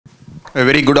A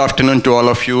very good afternoon to all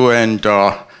of you. And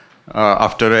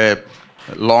after a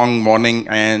long morning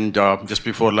and just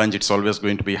before lunch, it's always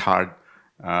going to be hard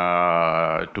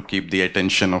to keep the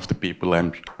attention of the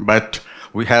people. But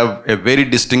we have a very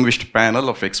distinguished panel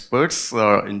of experts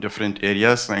in different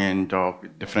areas and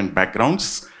different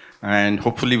backgrounds. And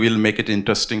hopefully we'll make it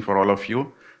interesting for all of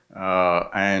you.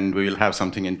 And we will have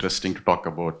something interesting to talk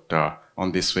about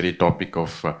on this very topic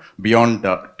of beyond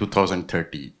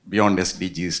 2030, beyond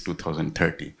SDGs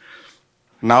 2030.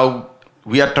 Now,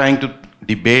 we are trying to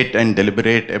debate and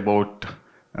deliberate about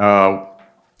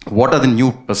what are the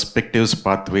new perspectives,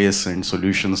 pathways, and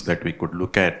solutions that we could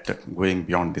look at going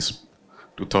beyond this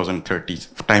 2030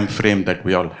 time frame that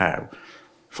we all have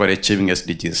for achieving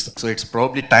SDGs. So it's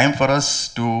probably time for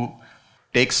us to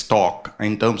take stock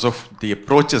in terms of the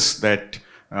approaches that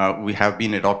we have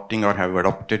been adopting or have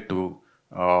adopted to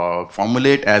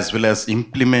formulate as well as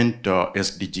implement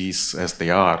SDGs as they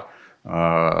are,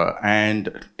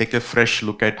 and take a fresh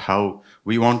look at how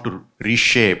we want to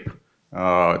reshape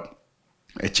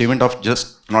achievement of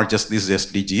not just these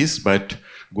SDGs, but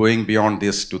going beyond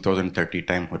this 2030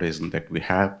 time horizon that we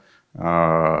have.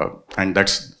 And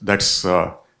that's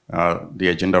the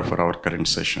agenda for our current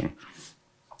session.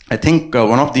 I think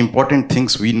one of the important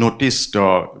things we noticed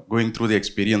going through the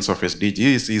experience of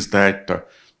SDGs is that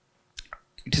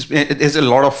it is a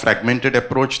lot of fragmented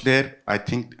approach there. I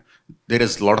think there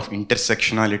is a lot of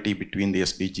intersectionality between the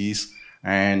SDGs,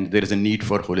 and there is a need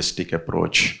for holistic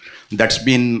approach. That's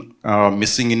been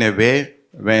missing in a way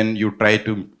when you try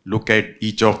to look at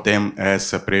each of them as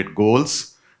separate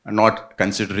goals and not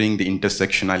considering the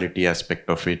intersectionality aspect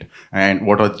of it and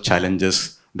what are the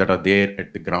challenges that are there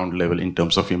at the ground level in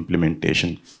terms of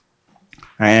implementation.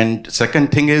 And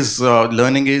second thing is,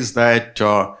 learning is that,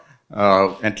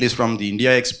 at least from the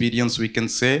India experience, we can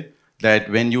say that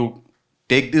when you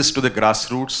take this to the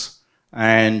grassroots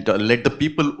and let the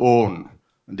people own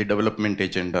the development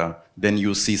agenda, then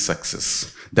you see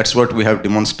success. That's what we have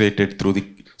demonstrated through the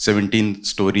 17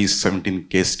 stories, 17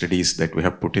 case studies that we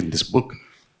have put in this book.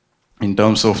 In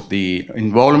terms of the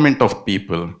involvement of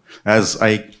people, as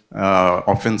I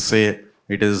often say,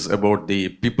 it is about the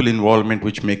people involvement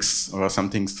which makes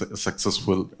something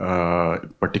successful,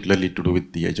 particularly to do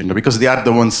with the agenda, because they are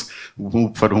the ones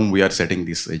for whom we are setting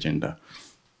this agenda.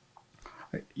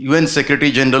 UN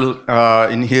Secretary General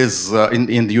in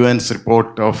the UN's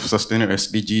report of Sustainable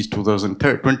SDGs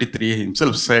 2023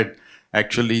 himself said,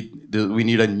 actually, we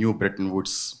need a new Bretton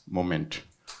Woods moment.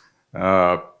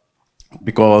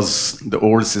 Because the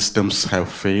old systems have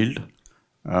failed.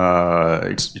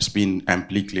 It's been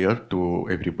amply clear to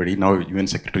everybody. Now, UN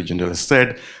Secretary General has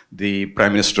said, the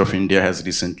Prime Minister of India has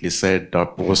recently said,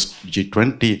 post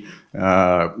G20,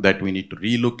 that we need to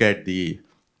relook at the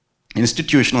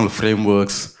institutional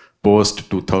frameworks post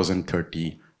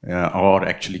 2030, or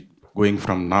actually going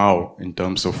from now in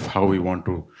terms of how we want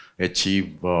to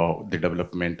achieve the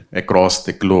development across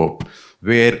the globe.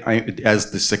 Where, as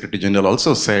the Secretary General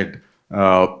also said,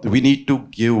 we need to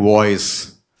give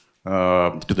voice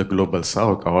to the global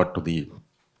south or to the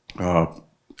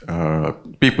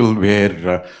people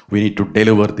where we need to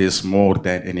deliver this more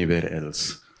than anywhere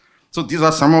else. So these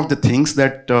are some of the things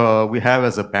that we have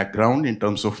as a background in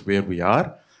terms of where we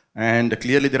are. And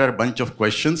clearly there are a bunch of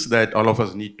questions that all of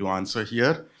us need to answer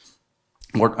here.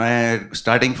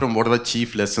 Starting from what are the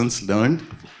chief lessons learned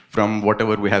from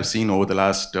whatever we have seen over the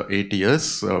last 8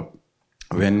 years,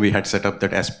 when we had set up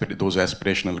those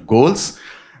aspirational goals.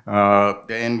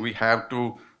 Then we have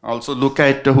to also look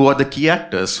at who are the key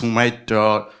actors who might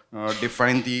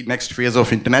define the next phase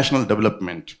of international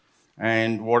development,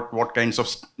 and what kinds of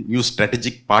new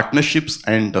strategic partnerships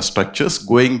and structures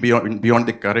going beyond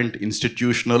the current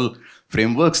institutional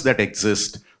frameworks that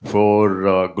exist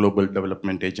for global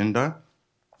development agenda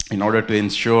in order to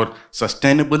ensure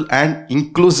sustainable and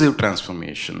inclusive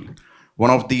transformation. One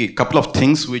of the couple of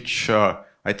things which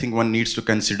I think one needs to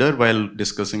consider while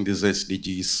discussing these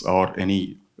SDGs or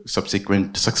any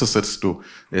subsequent successors to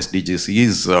SDGs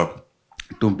is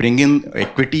to bring in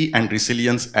equity and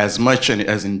resilience as much and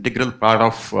as integral part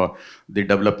of the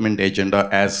development agenda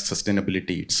as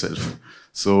sustainability itself.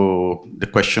 So the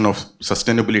question of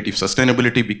sustainability, if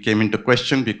sustainability became into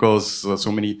question because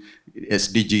so many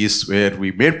SDGs where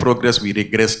we made progress, we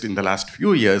regressed in the last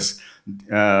few years,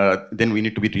 then we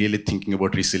need to be really thinking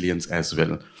about resilience as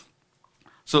well.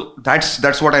 So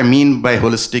that's what I mean by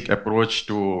holistic approach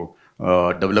to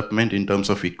development in terms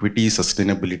of equity,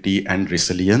 sustainability, and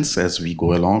resilience as we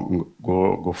go along,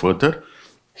 go further.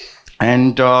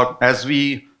 And as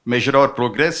we measure our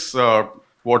progress,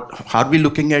 what are we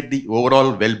looking at the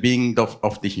overall well-being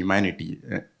of the humanity?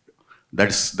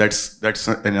 that's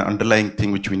an underlying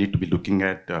thing which we need to be looking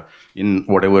at in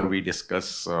whatever we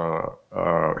discuss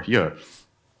here.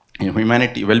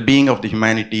 Humanity, well-being of the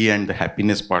humanity and the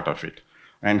happiness part of it.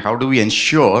 And how do we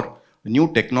ensure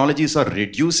new technologies are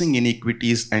reducing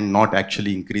inequities and not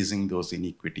actually increasing those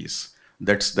inequities?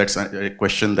 That's a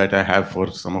question that I have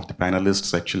for some of the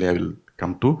panelists. Actually, I will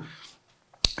come to.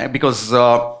 Because,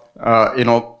 there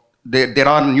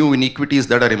are new inequities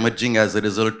that are emerging as a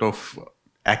result of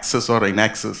access or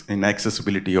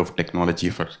inaccessibility of technology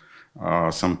for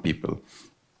some people.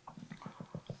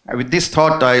 With this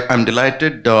thought, I'm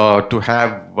delighted to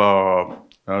have a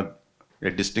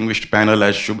distinguished panel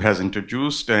as Shubh has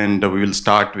introduced, and we will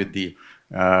start with the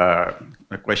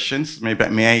questions.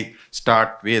 May I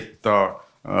start with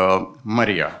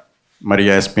María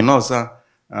Espinosa,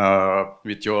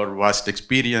 with your vast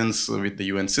experience with the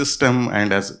UN system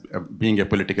and as being a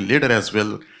political leader as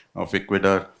well of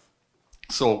Ecuador.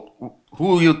 So,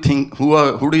 who do you think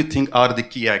are the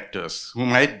key actors who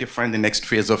might define the next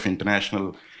phase of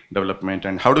international development,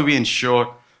 and how do we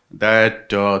ensure that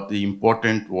the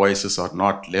important voices are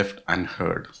not left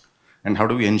unheard? And how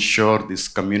do we ensure this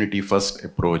community-first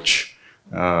approach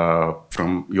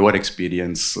from your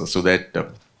experience so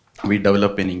that we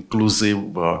develop an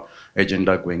inclusive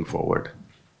agenda going forward?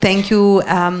 Thank you,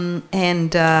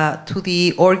 and to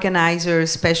the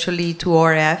organizers, especially to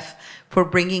ORF, for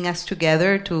bringing us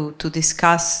together to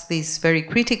discuss this very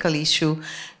critical issue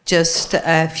just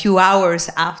a few hours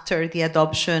after the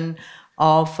adoption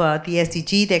of the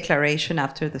SDG declaration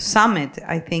after the summit.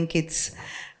 I think it's,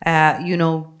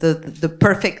 the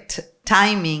perfect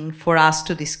timing for us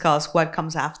to discuss what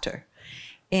comes after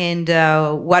and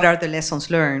what are the lessons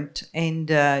learned.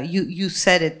 And you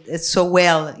said it so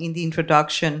well in the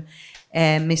introduction,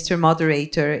 Mr.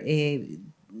 Moderator,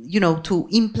 to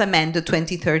implement the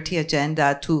 2030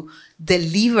 agenda, to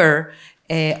deliver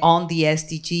on the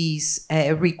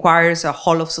SDGs requires a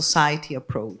whole of society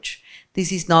approach.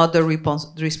 This is not the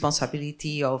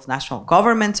responsibility of national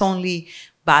governments only,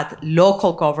 but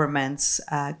local governments,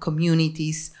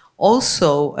 communities,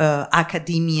 also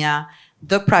academia,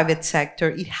 the private sector.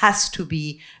 It has to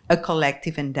be a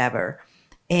collective endeavor.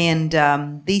 And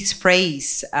this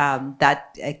phrase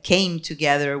that came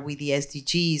together with the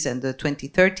SDGs and the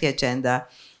 2030 agenda,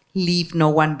 leave no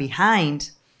one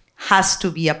behind, has to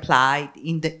be applied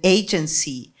in the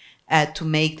agency to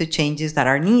make the changes that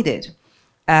are needed.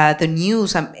 The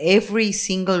news, every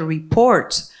single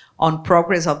report on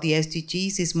progress of the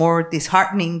SDGs is more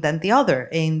disheartening than the other.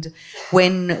 And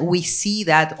when we see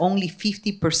that only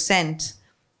 15%,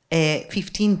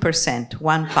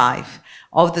 1.5,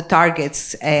 of the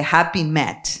targets have been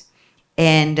met,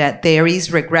 and there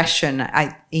is regression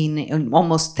in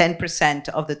almost 10%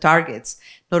 of the targets,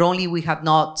 not only we have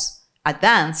not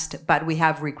advanced, but we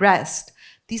have regressed.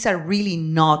 These are really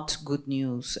not good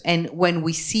news. And when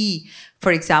we see,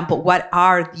 for example, what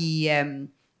are the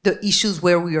issues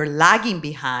where we are lagging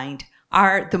behind,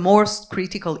 are the most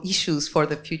critical issues for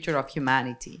the future of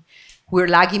humanity. We're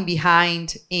lagging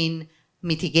behind in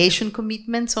mitigation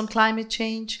commitments on climate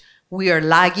change. We are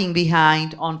lagging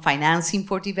behind on financing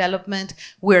for development.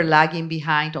 We're lagging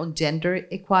behind on gender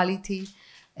equality.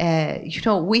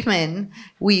 Women,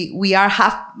 we are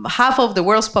half of the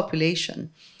world's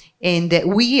population, and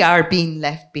we are being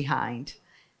left behind.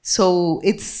 So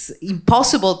it's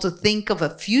impossible to think of a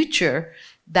future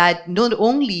that not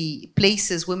only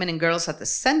places women and girls at the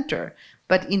center,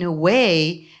 but in a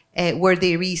way where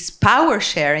there is power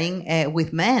sharing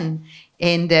with men,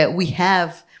 and we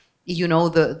have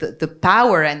the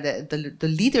power and the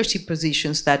leadership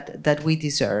positions that we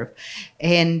deserve.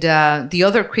 And the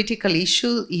other critical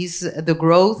issue is the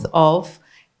growth of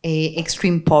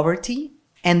extreme poverty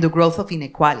and the growth of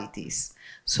inequalities.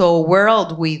 So a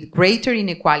world with greater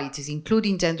inequalities,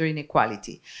 including gender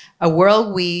inequality, a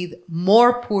world with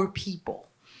more poor people,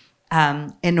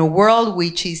 and a world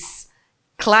which is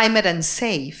climate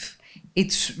unsafe,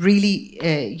 it's really,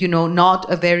 not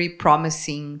a very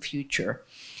promising future.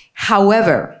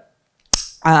 However,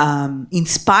 in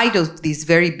spite of this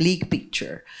very bleak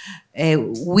picture,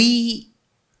 we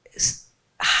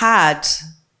had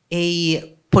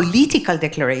a political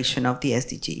declaration of the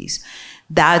SDGs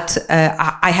that,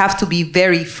 I have to be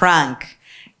very frank,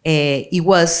 it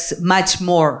was much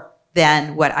more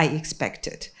than what I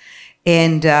expected.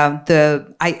 And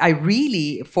I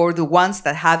really, for the ones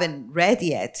that haven't read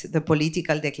yet the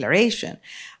political declaration,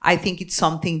 I think it's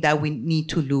something that we need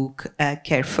to look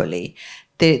carefully.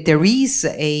 There is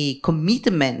a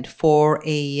commitment for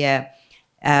a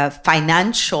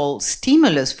financial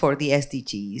stimulus for the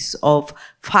SDGs of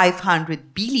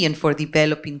 500 billion for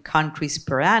developing countries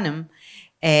per annum.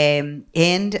 And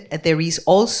there is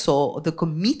also the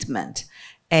commitment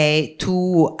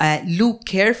to look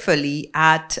carefully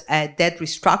at debt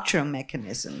restructuring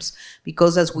mechanisms,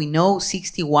 because as we know,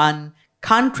 61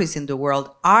 countries in the world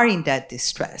are in debt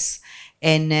distress.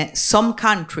 And some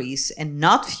countries, and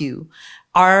not few,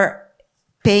 are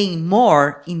paying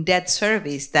more in debt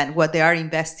service than what they are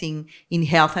investing in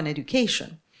health and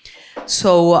education.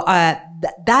 So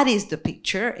that is the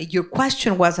picture. Your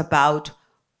question was about,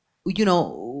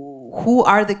 who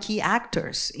are the key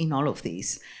actors in all of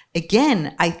these?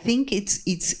 Again, I think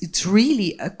it's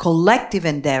really a collective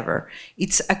endeavor.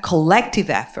 It's a collective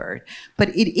effort, but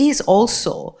it is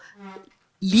also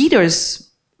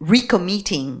leaders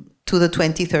recommitting to the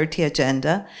 2030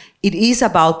 agenda. It is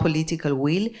about political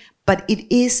will, but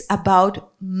it is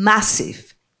about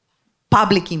massive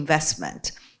public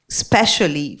investment,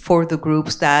 especially for the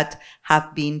groups that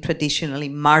have been traditionally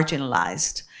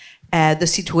marginalized. The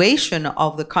situation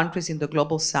of the countries in the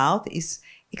global south is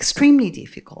extremely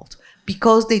difficult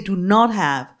because they do not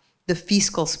have the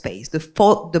fiscal space,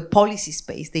 the policy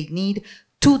space they need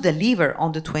to deliver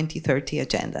on the 2030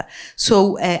 agenda.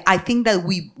 So I think that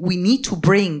we need to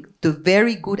bring the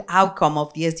very good outcome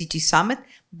of the SDG Summit,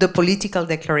 the political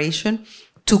declaration,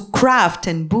 to craft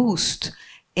and boost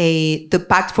the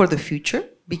Pact for the Future,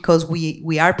 because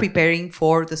we are preparing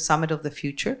for the Summit of the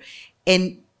Future,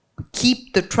 and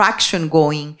keep the traction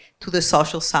going to the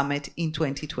Social Summit in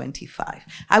 2025.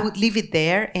 I would leave it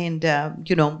there, and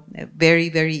very,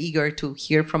 very eager to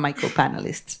hear from my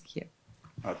co-panelists here.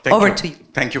 Over to you.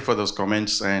 Thank you for those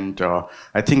comments. And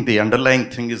I think the underlying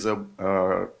thing is a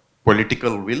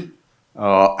political will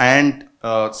and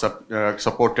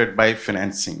supported by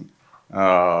financing.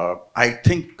 I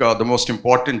think the most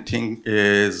important thing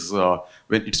is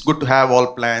when it's good to have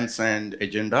all plans and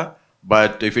agenda,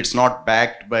 but if it's not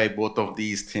backed by both of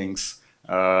these things,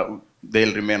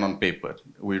 they'll remain on paper.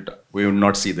 We will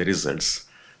not see the results.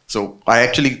 So I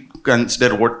actually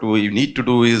consider what we need to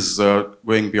do is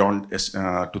going beyond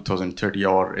 2030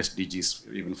 or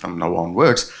SDGs, even from now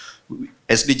onwards.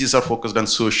 SDGs are focused on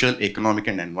social, economic,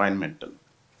 and environmental.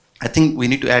 I think we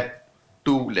need to add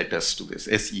 2 letters to this,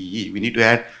 SEE. We need to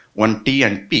add 1 T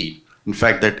and P. In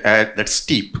fact, that's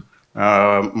steep.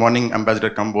 Morning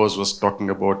Ambassador Kambos was talking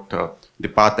about the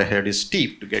path ahead is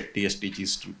steep to get the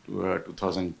SDGs to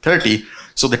 2030.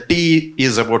 So the T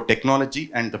is about technology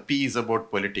and the P is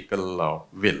about political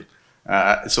will.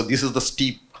 So this is the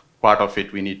steep part of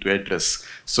it we need to address.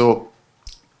 So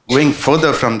going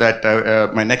further from that,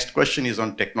 my next question is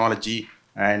on technology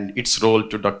and its role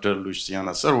to Dr.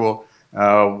 Luciana Servo.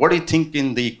 What do you think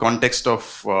in the context of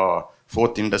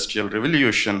 4th Industrial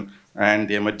Revolution and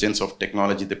the emergence of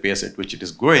technology, the pace at which it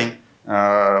is going,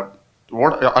 are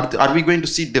we going to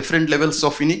see different levels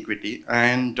of inequity,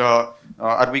 and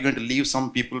are we going to leave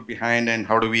some people behind, and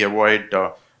how do we avoid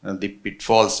the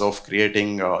pitfalls of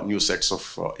creating new sets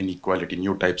of inequality,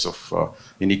 new types of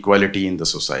inequality in the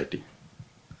society?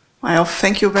 Well,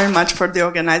 thank you very much for the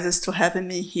organizers to having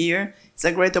me here. It's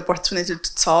a great opportunity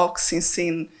to talk, since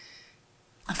in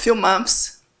a few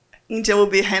months, India will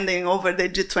be handing over the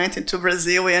G20 to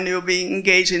Brazil, and you'll be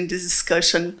engaged in this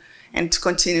discussion and to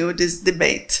continue this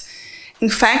debate. In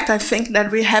fact, I think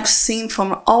that we have seen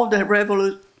from all the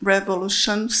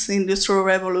revolutions, industrial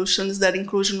revolutions, that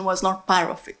inclusion was not part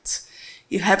of it.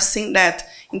 You have seen that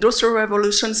industrial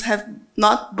revolutions have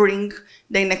not bring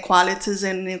the inequalities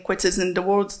and inequities in the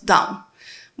world down.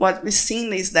 What we've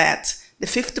seen is that the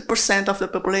 50% of the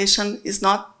population is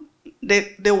not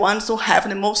the ones who have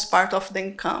the most part of the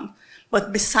income.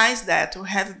 But besides that, we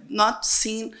have not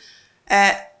seen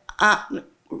a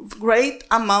great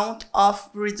amount of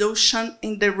reduction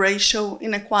in the racial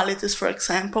inequalities, for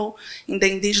example, in the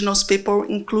indigenous people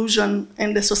inclusion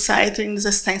in the society, in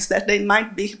the sense that they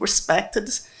might be respected.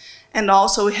 And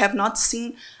also we have not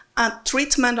seen a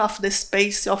treatment of the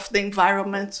space, of the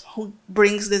environment, who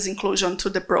brings this inclusion to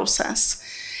the process.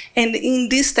 And in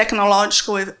this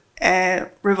technological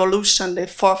revolution, the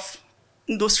 4th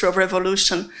Industrial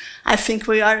Revolution, I think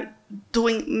we are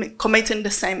committing the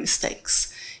same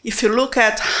mistakes. If you look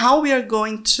at how we are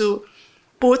going to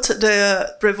put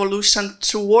the revolution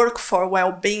to work for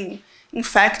well-being, in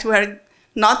fact, we are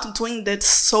not doing that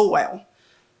so well.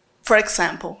 For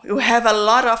example, you have a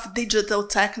lot of digital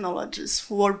technologies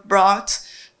who were brought,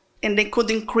 and they could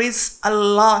increase a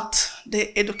lot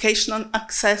the educational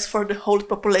access for the whole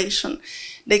population.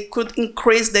 They could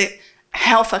increase the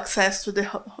health access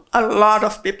to a lot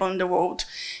of people in the world.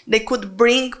 They could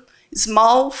bring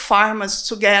small farmers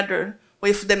together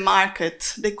with the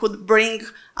market. They could bring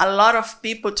a lot of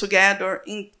people together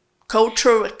in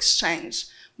cultural exchange.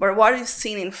 But what we've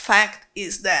seen, in fact,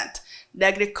 is that the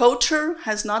agriculture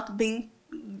has not been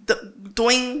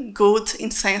doing good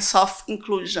in sense of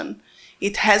inclusion.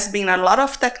 It has been a lot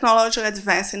of technological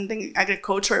advance in the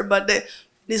agriculture, but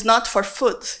it's not for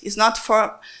food. It's not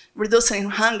for reducing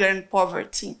hunger and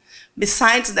poverty.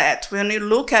 Besides that, when you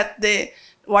look at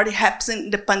what happens in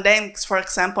the pandemics, for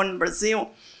example, in Brazil,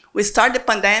 we start the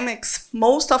pandemics,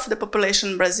 most of the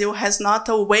population in Brazil has not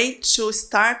a way to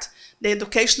start the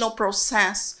educational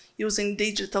process using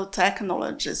digital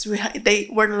technologies. They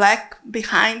were lag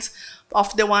behind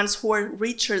of the ones who are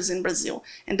richer in Brazil.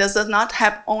 And this does not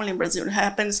happen only in Brazil. It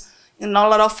happens in a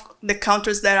lot of the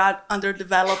countries that are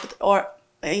underdeveloped or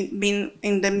being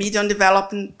in the medium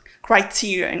development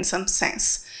criteria in some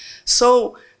sense.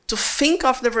 So to think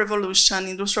of the revolution,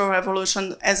 industrial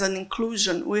revolution, as an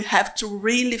inclusion, we have to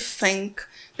really think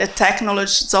the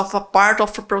technologies of a part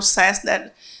of a process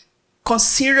that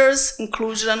considers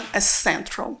inclusion as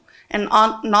central, and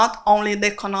not only the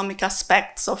economic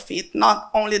aspects of it, not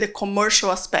only the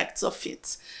commercial aspects of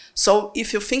it. So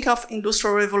if you think of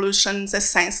industrial revolution in the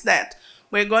sense that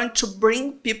we're going to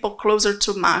bring people closer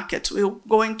to market, we're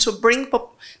going to bring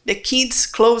the kids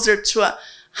closer to a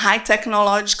high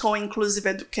technological inclusive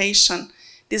education,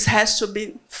 this has to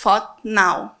be thought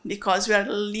now, because we are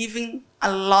leaving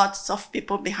a lot of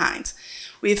people behind.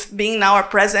 Our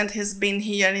president has been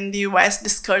here in the US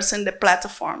discussing the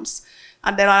platforms.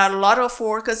 There are a lot of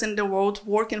workers in the world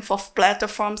working for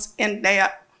platforms, and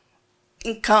their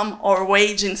income or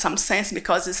wage in some sense,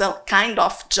 because it's a kind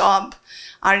of job,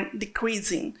 are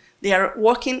decreasing. They are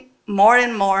working more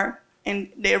and more, and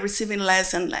they are receiving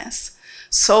less and less.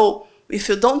 So if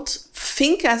you don't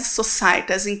think as a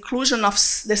society, as inclusion of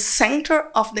the center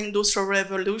of the Industrial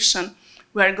Revolution,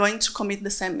 we are going to commit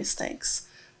the same mistakes.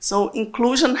 So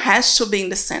inclusion has to be in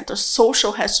the center.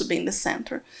 Social has to be in the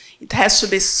center. It has to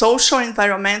be social,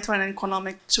 environmental, and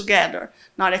economic together,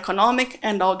 not economic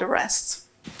and all the rest.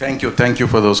 Thank you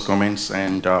for those comments.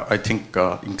 And I think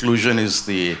inclusion is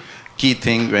the key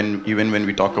thing even when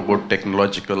we talk about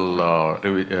technological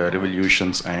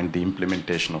revolutions and the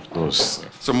implementation of those.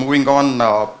 So moving on,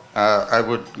 I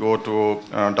would go to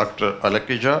Dr.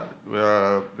 Alakija.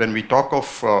 When we talk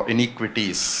of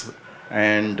inequities,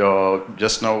 and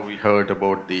just now we heard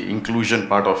about the inclusion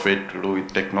part of it to do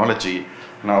with technology.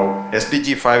 Now,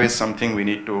 SDG 5 is something we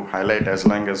need to highlight as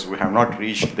long as we have not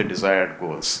reached the desired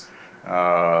goals.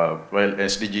 Well,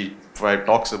 SDG 5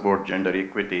 talks about gender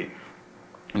equity.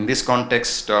 In this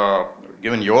context,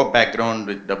 given your background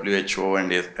with WHO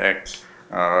and the Act,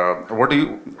 what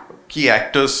do key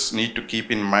actors need to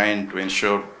keep in mind to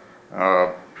ensure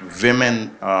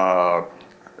women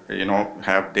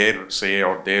have their say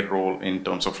or their role in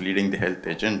terms of leading the health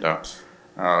agenda,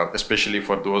 especially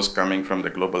for those coming from the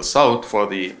global south for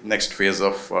the next phase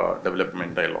of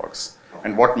development dialogues?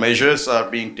 And what measures are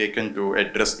being taken to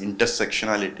address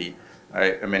intersectionality?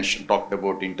 I talked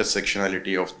about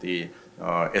intersectionality of the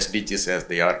SDGs as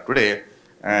they are today,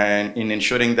 and in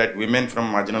ensuring that women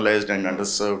from marginalized and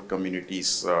underserved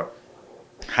communities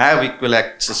have equal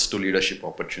access to leadership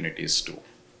opportunities too.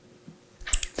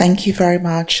 Thank you very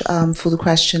much for the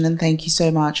question, and thank you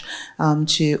so much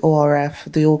to ORF,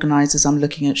 the organizers. I'm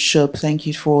looking at Shub. Thank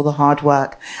you for all the hard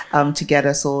work to get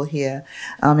us all here.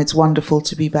 It's wonderful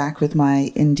to be back with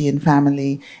my Indian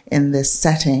family in this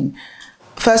setting.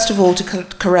 First of all, to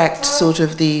correct sort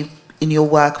of in your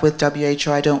work with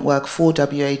WHO, I don't work for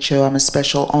WHO. I'm a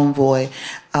special envoy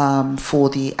for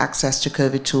the Access to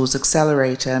COVID Tools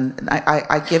Accelerator. And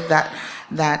I give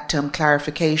that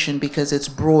clarification because it's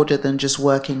broader than just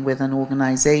working with an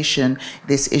organization,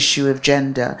 this issue of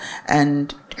gender.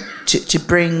 And to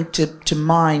bring to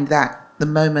mind that the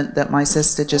moment that my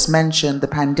sister just mentioned, the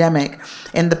pandemic.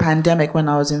 In the pandemic, when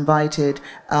I was invited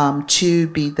to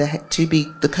be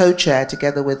the co-chair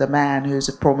together with a man who's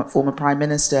a former prime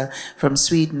minister from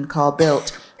Sweden, Carl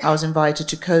Bildt, I was invited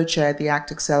to co-chair the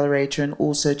ACT Accelerator and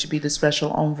also to be the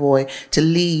special envoy to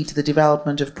lead the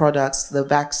development of products, the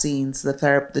vaccines,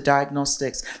 the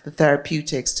diagnostics, the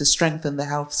therapeutics, to strengthen the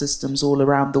health systems all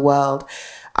around the world.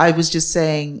 I was just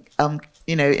saying,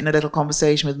 in a little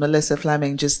conversation with Melissa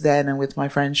Fleming just then and with my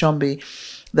friend Shombi,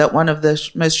 that one of the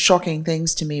most shocking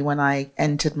things to me when I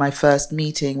entered my first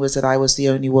meeting was that I was the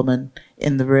only woman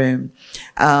in the room.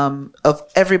 Of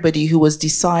everybody who was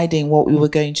deciding what we were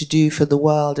going to do for the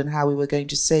world and how we were going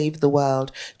to save the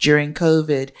world during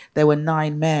COVID, there were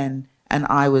 9 men and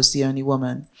I was the only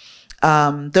woman.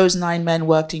 Those 9 men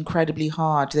worked incredibly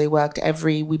hard.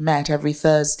 We met every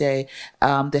Thursday,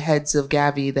 the heads of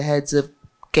Gavi, the heads of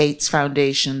Gates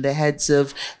Foundation, the heads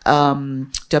of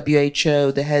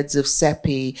WHO, the heads of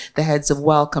CEPI, the heads of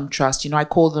Wellcome Trust. I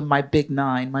call them my big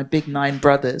nine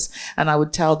brothers. And I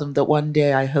would tell them that one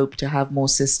day I hope to have more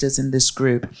sisters in this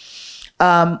group.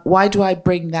 Why do I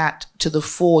bring that to the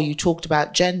fore? You talked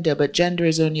about gender, but gender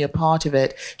is only a part of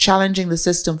it. Challenging the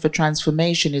system for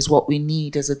transformation is what we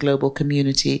need as a global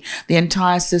community. The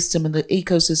entire system and the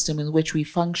ecosystem in which we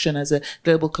function as a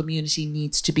global community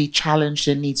needs to be challenged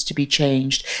and needs to be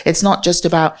changed. It's not just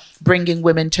about bringing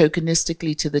women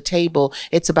tokenistically to the table.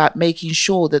 It's about making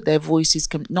sure that their voices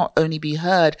can not only be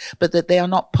heard, but that they are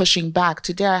not pushing back.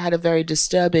 Today I had a very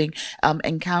disturbing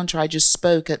encounter. I just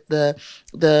spoke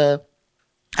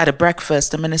at a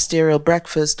breakfast, a ministerial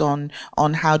breakfast on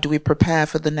how do we prepare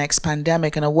for the next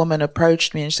pandemic. And a woman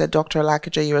approached me and she said, Dr.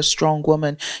 Alakaja, you're a strong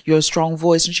woman, you're a strong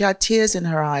voice. And she had tears in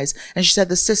her eyes. And she said,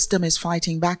 the system is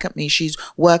fighting back at me. She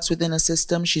works within a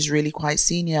system. She's really quite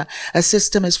senior. A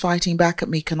system is fighting back at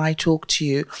me. Can I talk to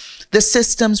you? The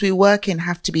systems we work in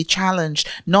have to be challenged,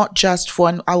 not just for,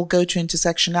 and I will go to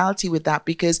intersectionality with that,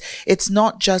 because it's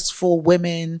not just for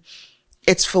women,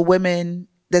 it's for women.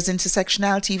 There's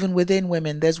intersectionality even within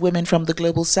women. There's women from the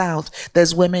global south.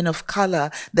 There's women of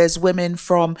color. There's women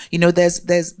from,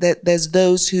 there's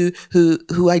those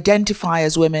who identify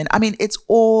as women. I mean, it's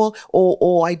all,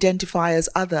 or identify as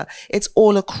other. It's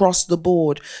all across the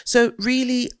board. So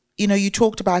really, you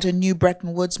talked about a new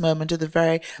Bretton Woods moment at the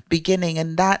very beginning,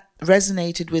 and that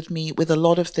resonated with me with a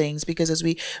lot of things, because as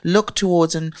we look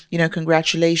towards, and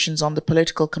congratulations on the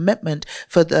political commitment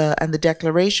and the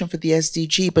declaration for the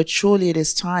SDG, but surely it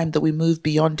is time that we move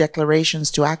beyond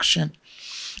declarations to action.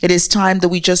 It is time that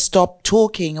we just stop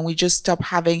talking and we just stop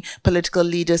having political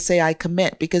leaders say, I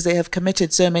commit, because they have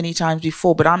committed so many times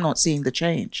before, but I'm not seeing the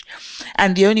change.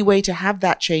 And the only way to have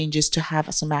that change is to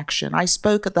have some action. I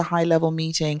spoke at the high-level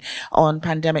meeting on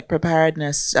pandemic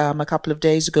preparedness a couple of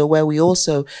days ago, where we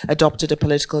also adopted a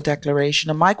political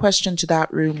declaration. And my question to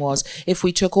that room was, if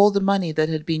we took all the money that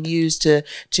had been used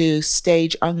to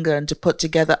stage UNGA and to put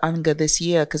together UNGA this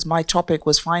year, because my topic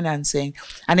was financing,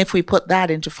 and if we put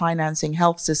that into financing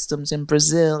health systems in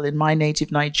Brazil, in my native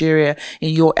Nigeria,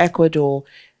 in your Ecuador,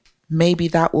 maybe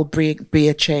that will be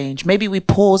a change. Maybe we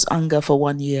pause UNGA for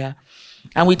 1 year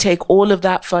and we take all of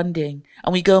that funding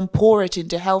and we go and pour it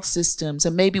into health systems,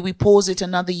 and maybe we pause it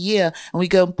another year and we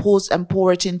go and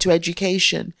pour it into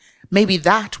education. Maybe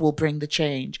that will bring the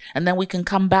change, and then we can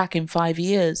come back in 5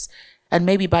 years, and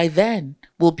maybe by then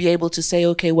we'll be able to say,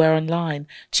 okay, we're in line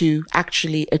to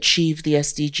actually achieve the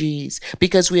SDGs,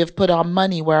 because we have put our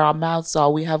money where our mouths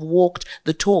are. We have walked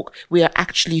the talk. We are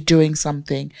actually doing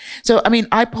something. So, I mean,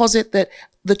 I posit that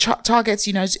the targets,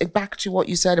 back to what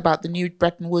you said about the new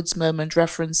Bretton Woods moment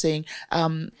referencing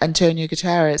Antonio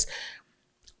Guterres.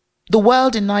 The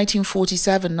world in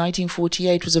 1947,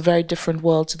 1948 was a very different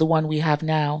world to the one we have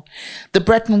now. The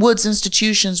Bretton Woods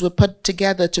institutions were put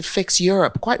together to fix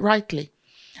Europe, quite rightly.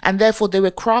 And therefore they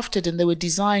were crafted and they were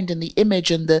designed in the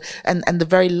image and the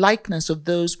very likeness of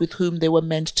those with whom they were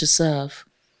meant to serve.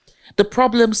 The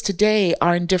problems today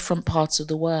are in different parts of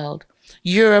the world.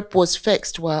 Europe was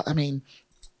fixed. Well, I mean,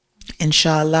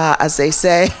 inshallah, as they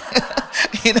say.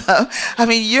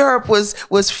 Europe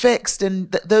was fixed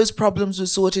and those problems were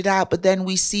sorted out, but then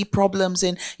we see problems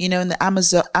in the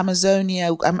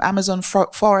Amazon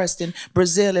forest in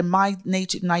Brazil, in my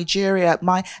native Nigeria,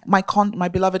 my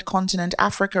beloved continent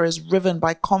Africa is riven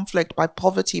by conflict, by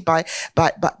poverty, by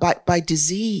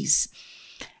disease,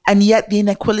 and yet the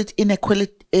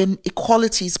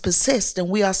inequalities persist, and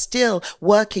we are still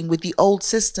working with the old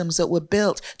systems that were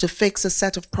built to fix a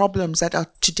set of problems that are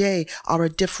today are a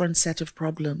different set of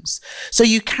problems. So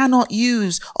you cannot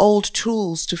use old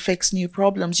tools to fix new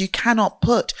problems. You cannot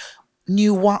put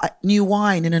new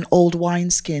wine in an old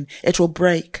wineskin. It will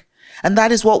break. And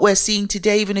that is what we're seeing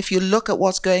today. Even if you look at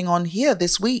what's going on here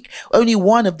this week, only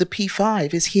one of the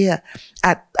P5 is here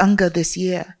at UNGA this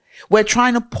year. We're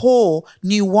trying to pour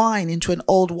new wine into an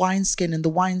old wineskin, and the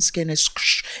wineskin is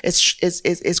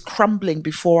crumbling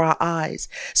before our eyes.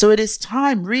 So it is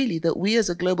time really that we as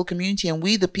a global community, and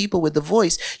we the people with the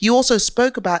voice, you also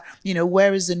spoke about,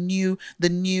 where is the new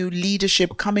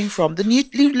leadership coming from? The new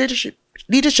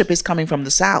leadership is coming from the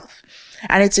South.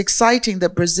 And it's exciting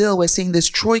that Brazil, we're seeing this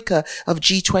troika of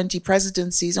G20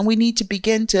 presidencies, and we need to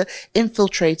begin to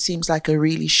infiltrate, seems like a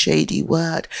really shady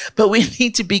word, but we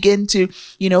need to begin to,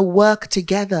 work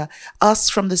together, us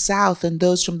from the South and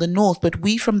those from the North, but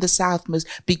we from the South must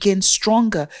begin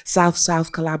stronger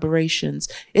South-South collaborations.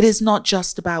 It is not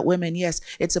just about women. Yes,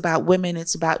 it's about women,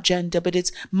 it's about gender, but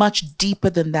it's much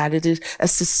deeper than that. It is a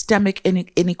systemic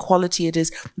inequality. It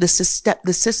is the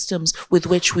systems with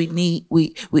which we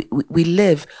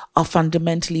live are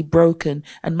fundamentally broken.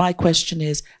 And my question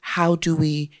is, how do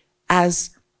we,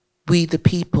 as we the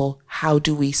people, how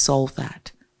do we solve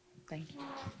that? Thank you.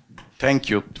 Thank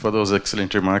you for those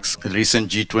excellent remarks. The recent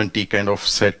G20 kind of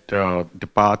set the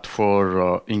path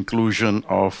for inclusion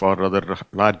of, or rather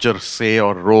larger say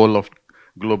or role of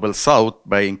Global South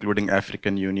by including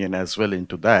African Union as well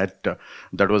into that.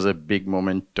 That was a big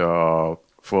moment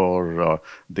for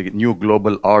the new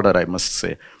global order, I must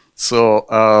say. So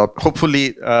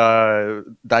hopefully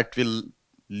that will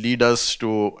lead us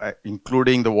to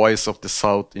including the voice of the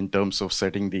South in terms of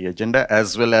setting the agenda,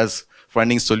 as well as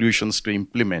finding solutions to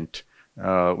implement,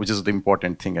 which is the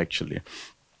important thing actually.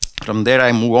 From there,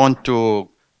 I move on to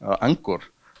Ankur,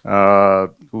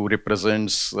 who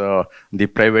represents the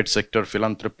private sector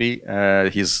philanthropy.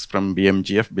 He's from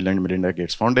BMGF, Bill and Melinda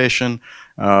Gates Foundation.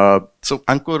 So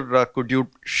Ankur, could you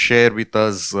share with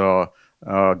us,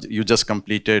 you just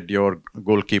completed your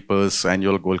Goalkeepers,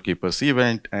 annual Goalkeepers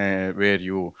event, where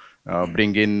you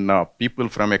bring in people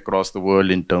from across the world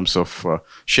in terms of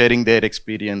sharing their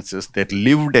experiences, their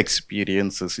lived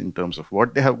experiences in terms of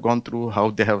what they have gone through, how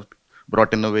they have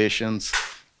brought innovations,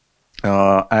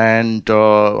 and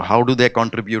how do they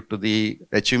contribute to the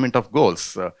achievement of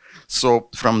goals. So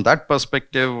from that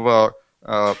perspective,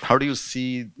 how do you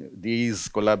see these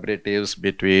collaboratives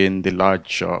between the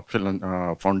large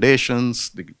foundations,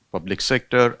 the public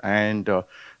sector, and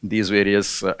these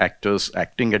various actors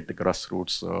acting at the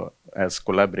grassroots as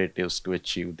collaboratives to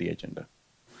achieve the agenda?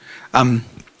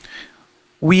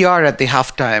 We are at the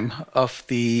halftime of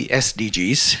the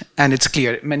SDGs, and it's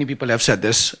clear, many people have said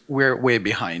this, we're way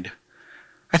behind.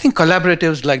 I think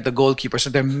collaboratives like the Goalkeepers, so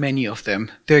there are many of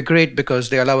them, they're great because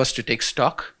they allow us to take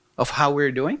stock of how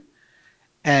we're doing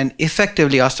and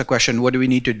effectively ask the question, what do we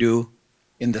need to do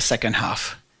in the second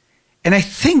half? And I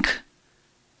think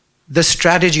the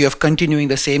strategy of continuing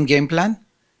the same game plan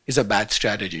is a bad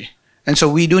strategy. And so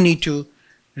we do need to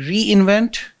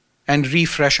reinvent and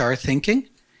refresh our thinking.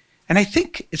 And I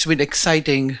think it's been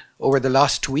exciting over the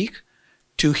last week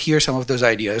to hear some of those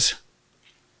ideas.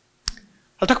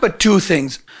 I'll talk about two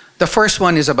things. The first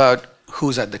one is about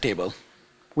who's at the table.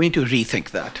 We need to rethink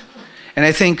that. And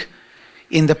I think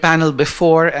in the panel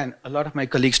before, and a lot of my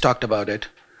colleagues talked about it,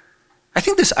 I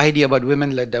think this idea about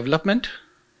women-led development,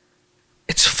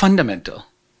 it's fundamental.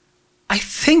 I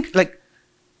think, like,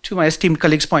 to my esteemed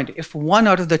colleague's point, if 1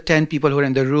 out of the 10 people who are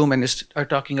in the room and are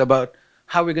talking about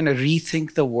how we're going to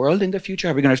rethink the world in the future,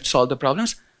 how we're going to solve the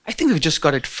problems, I think we've just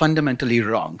got it fundamentally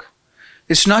wrong.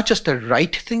 It's not just the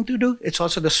right thing to do, it's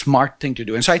also the smart thing to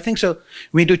do. And so I think so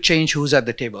we need to change who's at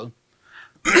the table.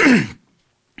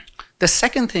 The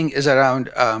second thing is around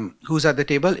who's at the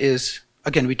table is,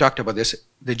 again, we talked about this,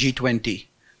 the G20,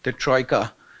 the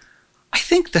Troika. I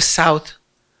think the South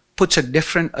puts a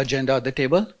different agenda at the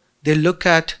table. They look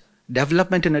at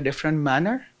development in a different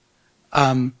manner.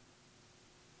 I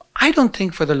don't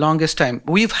think for the longest time,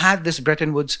 we've had this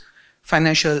Bretton Woods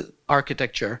financial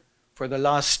architecture for the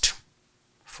last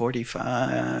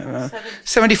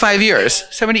 75 years,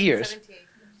 70 years. 78.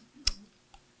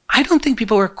 I don't think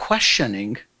people were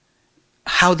questioning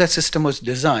how that system was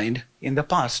designed in the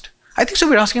past. I think so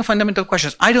we're asking fundamental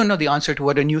questions. I don't know the answer to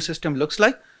what a new system looks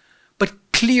like, but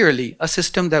clearly a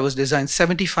system that was designed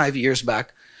 75 years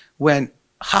back when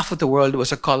half of the world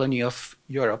was a colony of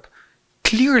Europe,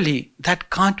 clearly that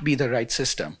can't be the right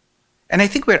system. And I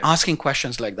think we're asking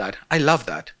questions like that. I love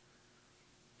that.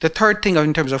 The third thing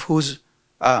in terms of who's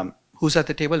at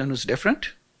the table and who's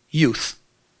different, youth.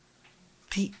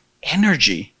 The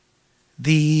energy,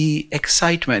 the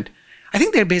excitement. I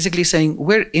think they're basically saying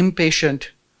we're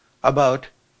impatient about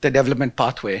the development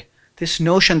pathway. This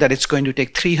notion that it's going to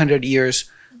take 300 years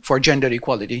for gender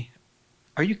equality.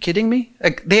 Are you kidding me?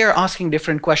 Like, they are asking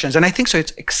different questions. And I think so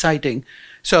it's exciting.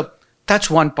 So that's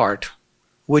one part,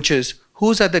 which is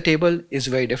who's at the table is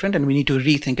very different, and we need to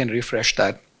rethink and refresh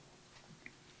that.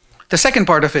 The second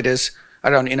part of it is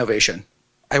around innovation.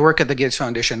 I work at the Gates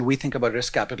Foundation. We think about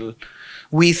risk capital.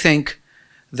 We think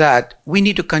that we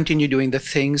need to continue doing the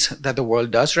things that the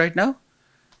world does right now,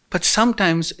 but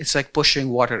sometimes it's like pushing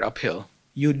water uphill.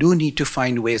 You do need to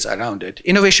find ways around it.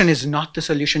 Innovation is not the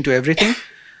solution to everything,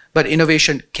 but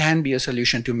innovation can be a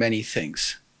solution to many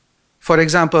things. For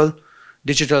example,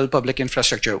 digital public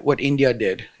infrastructure, what India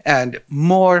did, and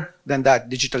more than that,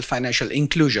 digital financial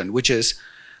inclusion, which is,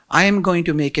 I am going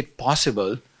to make it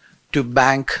possible to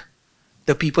bank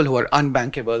the people who are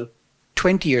unbankable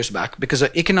 20 years back, because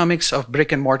the economics of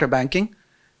brick and mortar banking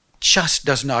just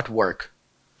does not work.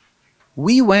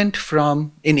 We went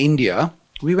from, in India,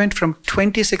 we went from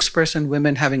 26%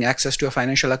 women having access to a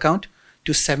financial account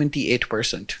to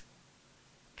 78%.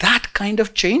 That kind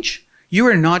of change, You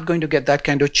are not going to get that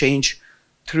kind of change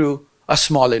through a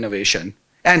small innovation.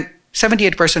 And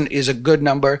 78% is a good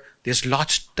number. There's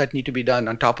lots that need to be done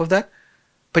on top of that.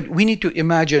 But we need to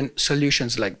imagine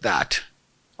solutions like that.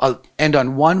 I'll end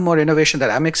on one more innovation that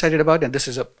I'm excited about, and this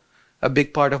is a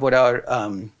big part of what our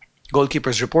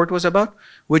goalkeepers report was about,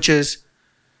 which is,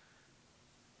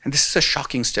 and this is a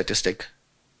shocking statistic,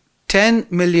 10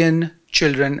 million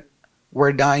children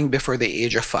were dying before the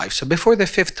age of 5. So before their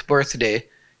 5th birthday,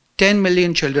 10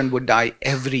 million children would die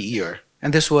every year.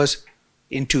 And this was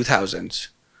in 2000s.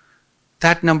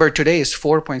 That number today is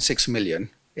 4.6 million.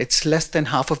 It's less than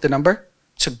half of the number.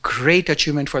 It's a great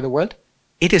achievement for the world.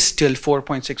 It is still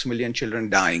 4.6 million children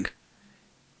dying.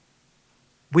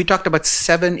 We talked about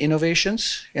 7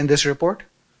 innovations in this report.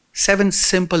 7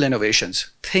 simple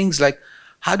innovations. Things like,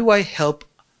 how do I help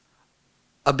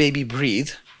a baby breathe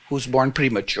who's born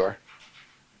premature?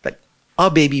 But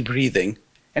a baby breathing.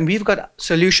 And we've got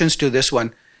solutions to this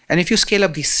one. And if you scale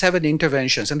up these 7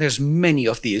 interventions, and there's many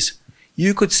of these,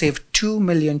 you could save 2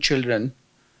 million children.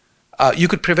 You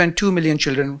could prevent 2 million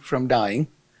children from dying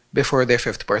before their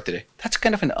 5th birthday. That's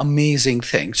kind of an amazing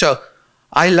thing. So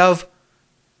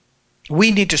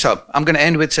we need to solve. I'm going to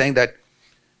end with saying that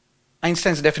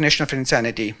Einstein's definition of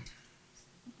insanity,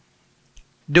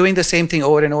 doing the same thing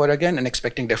over and over again and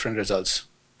expecting different results.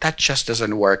 That just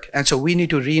doesn't work. And so we need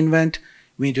to reinvent,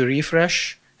 we need to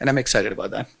refresh, and I'm excited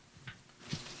about that.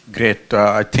 Great.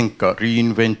 I think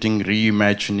reinventing,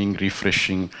 reimagining,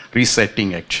 refreshing,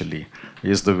 resetting actually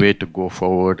is the way to go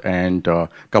forward. And a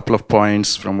couple of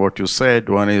points from what you said.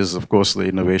 One is, of course, the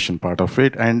innovation part of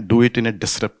it, and do it in a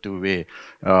disruptive way,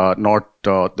 not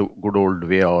the good old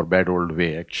way or bad old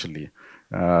way, actually.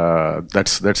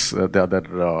 That's the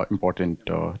other important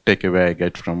takeaway I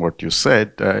get from what you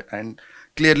said. And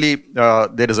clearly,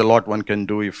 there is a lot one can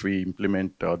do if we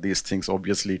implement these things.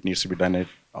 Obviously, it needs to be done at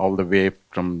all the way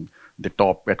from the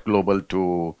top at global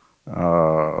to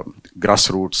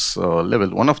grassroots level.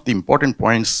 One of the important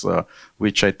points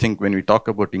which I think when we talk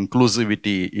about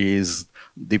inclusivity is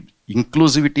the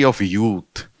inclusivity of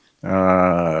youth.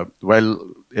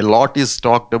 While a lot is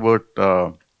talked about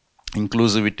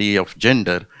inclusivity of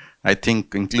gender, I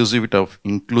think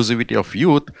inclusivity of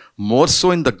youth, more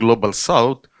so in the global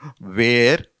south,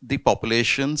 where the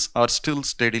populations are still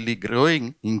steadily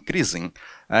growing, increasing.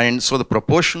 And so the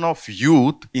proportion of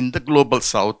youth in the global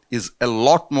south is a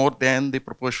lot more than the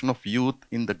proportion of youth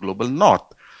in the global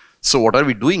north. So what are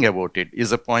we doing about it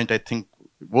is a point I think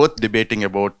worth debating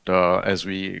about as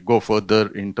we go further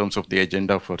in terms of the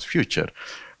agenda for future.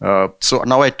 So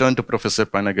now I turn to Professor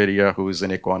Panagariya, who is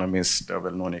an economist, a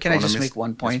well-known economist. Can I just make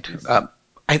one point? Yes,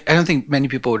 I don't think many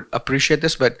people would appreciate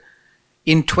this, but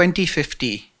in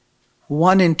 2050,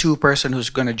 1 in 2 person who's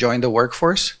going to join the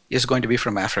workforce is going to be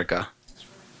from Africa.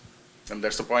 And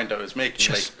that's the point I was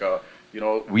making.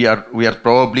 We are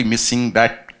probably missing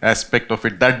that aspect of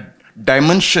it, that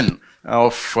dimension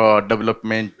of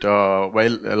development.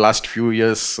 While the last few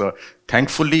years,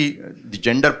 thankfully, the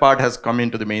gender part has come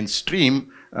into the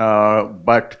mainstream,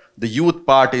 but the youth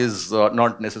part is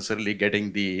not necessarily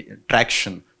getting the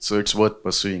traction. So it's worth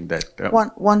pursuing that.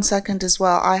 One second as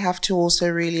well. I have to also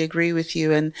really agree with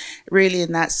you. And really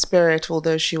in that spirit,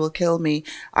 although she will kill me,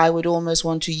 I would almost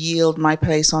want to yield my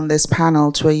place on this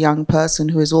panel to a young person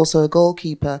who is also a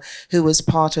goalkeeper, who was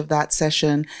part of that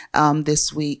session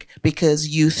this week, because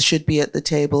youth should be at the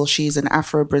table. She's an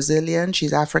Afro-Brazilian,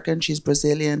 she's African, she's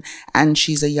Brazilian, and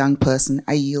she's a young person.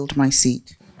 I yield my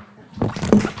seat.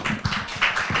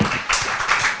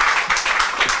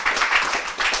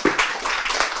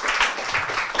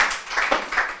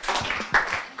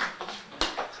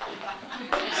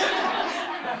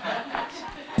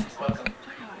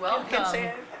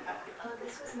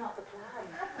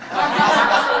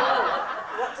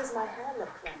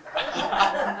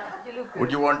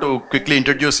 Would you want to quickly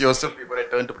introduce yourself before I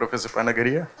turn to Professor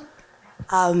Panagariya?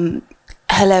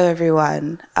 Hello,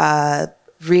 everyone.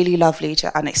 Really lovely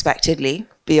to unexpectedly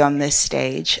be on this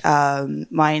stage.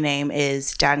 My name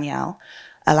is Danielle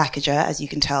Alakaja, as you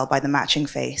can tell by the matching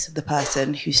face of the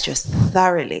person who's just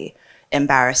thoroughly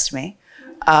embarrassed me.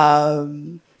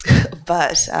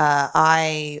 But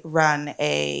I run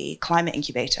a climate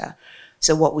incubator.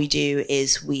 So what we do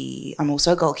is I'm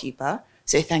also a goalkeeper.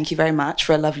 So thank you very much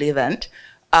for a lovely event.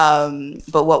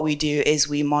 But what we do is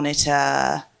we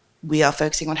monitor, we are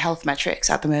focusing on health metrics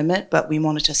at the moment, but we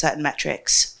monitor certain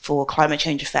metrics for climate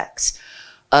change effects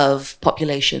of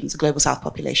populations, global south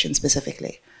population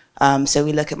specifically. So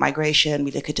we look at migration,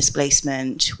 we look at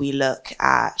displacement, we look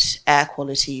at air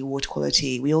quality, water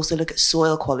quality. We also look at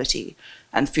soil quality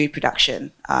and food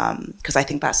production, because I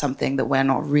think that's something that we're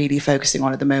not really focusing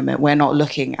on at the moment. We're not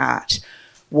looking at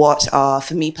what are,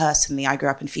 for me personally, I grew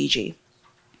up in Fiji.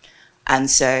 And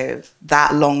so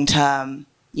that long-term,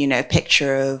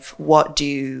 picture of what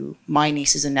do my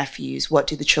nieces and nephews, what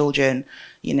do the children,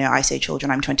 I say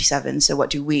children, I'm 27, so what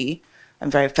do we? I'm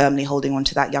very firmly holding on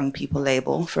to that young people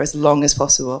label for as long as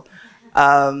possible.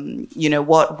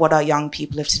 What are young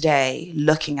people of today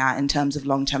looking at in terms of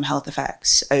long-term health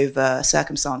effects over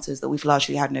circumstances that we've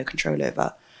largely had no control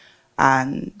over?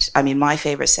 And I mean, my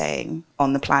favorite saying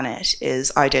on the planet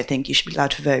is, I don't think you should be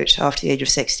allowed to vote after the age of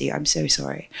 60. I'm so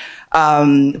sorry.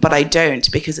 But I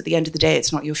don't, because at the end of the day,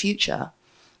 it's not your future.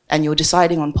 And you're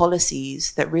deciding on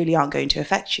policies that really aren't going to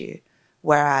affect you.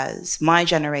 Whereas my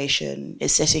generation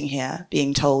is sitting here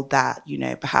being told that,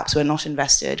 perhaps we're not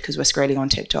invested because we're scrolling on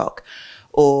TikTok,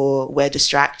 or we're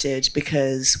distracted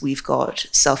because we've got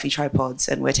selfie tripods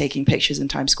and we're taking pictures in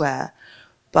Times Square.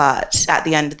 But at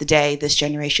the end of the day, this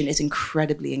generation is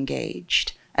incredibly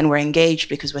engaged. And we're engaged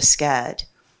because we're scared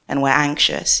and we're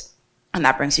anxious. And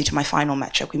that brings you to my final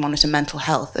metric. We monitor mental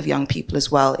health of young people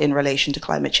as well in relation to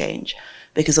climate change.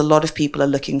 Because a lot of people are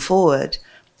looking forward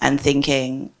and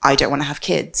thinking, I don't want to have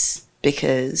kids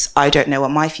because I don't know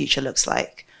what my future looks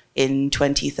like in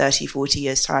 20, 30, 40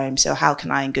 years' time. So how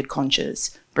can I, in good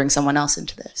conscience, bring someone else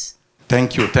into this?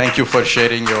 Thank you. Thank you for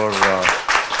sharing your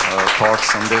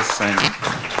thoughts on this. And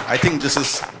I think this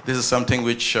is something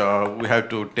which we have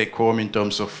to take home in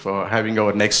terms of having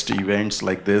our next events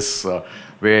like this,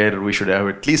 where we should have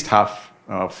at least half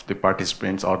of the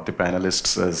participants or the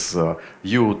panelists as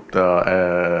youth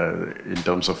in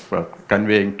terms of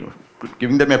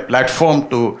giving them a platform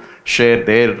to share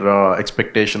their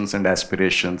expectations and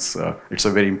aspirations. It's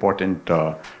a very important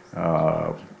point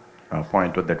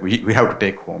that we have to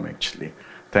take home, actually.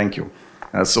 Thank you.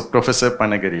 So Professor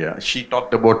Panagariya, she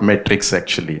talked about metrics,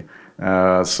 actually.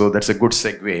 So that's a good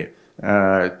segue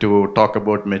to talk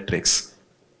about metrics.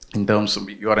 In terms of,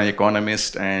 you are an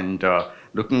economist, and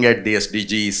looking at the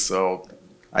SDGs, so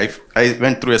I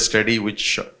went through a study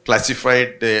which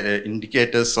classified the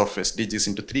indicators of SDGs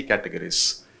into 3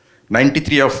 categories,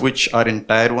 93 of which are in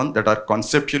Tier 1 that are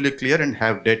conceptually clear and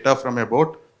have data from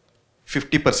about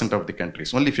 50% of the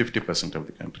countries, only 50% of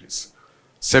the countries.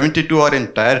 72 are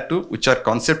in Tier 2, which are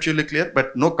conceptually clear,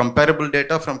 but no comparable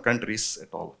data from countries at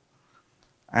all.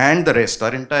 And the rest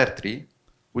are in Tier 3,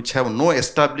 which have no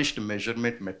established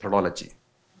measurement methodology.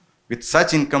 With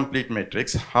such incomplete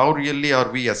metrics, how really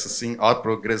are we assessing our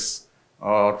progress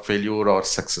or failure or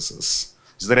successes?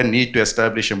 Is there a need to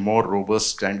establish a more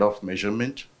robust kind of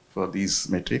measurement for these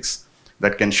metrics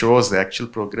that can show us the actual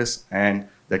progress and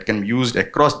that can be used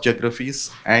across geographies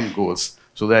and goals,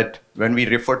 so that when we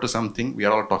refer to something, we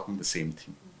are all talking the same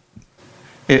thing?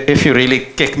 If you really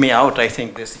kick me out, I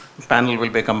think this panel will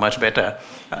become much better.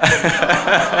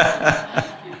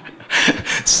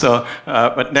 So,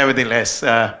 but nevertheless,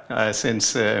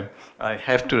 since I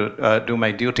have to do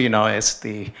my duty now, as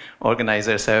the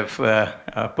organizers have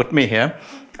put me here,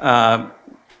 to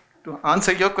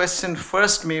answer your question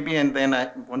first, maybe, and then I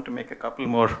want to make a couple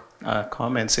more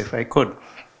comments, if I could.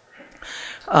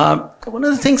 One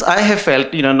of the things I have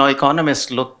felt, now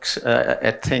economists look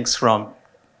at things from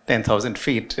 10,000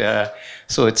 feet,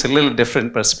 so it's a little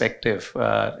different perspective,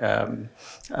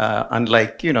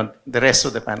 unlike, the rest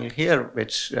of the panel here,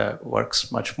 which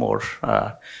works much more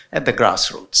at the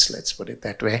grassroots, let's put it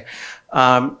that way.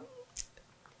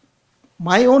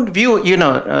 My own view,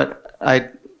 I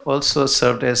also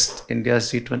served as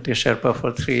India's G20 Sherpa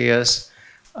for 3 years,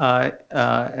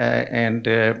 and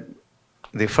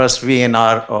the first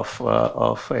VNR of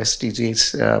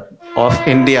SDGs of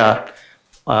India,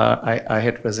 I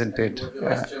had presented.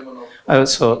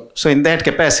 So in that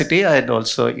capacity, I had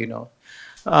also,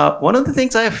 one of the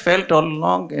things I have felt all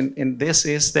along in this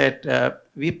is that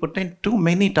we put in too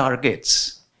many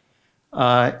targets.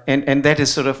 And that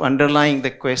is sort of underlying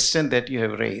the question that you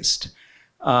have raised.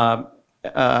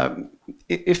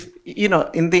 If,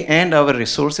 in the end, our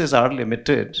resources are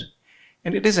limited,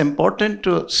 and it is important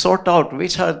to sort out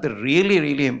which are the really,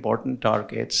 really important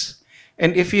targets.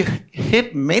 And if you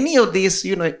hit many of these,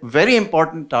 very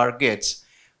important targets,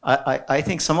 I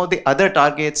think some of the other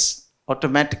targets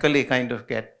automatically kind of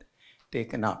get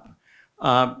taken up.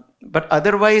 But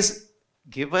otherwise,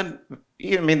 given,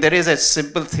 there is a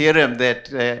simple theorem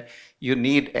that you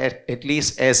need at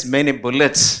least as many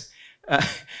bullets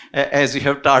as you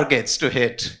have targets to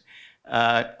hit.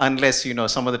 Unless,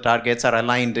 some of the targets are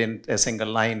aligned in a single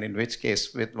line, in which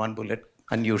case with one bullet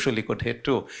unusually could hit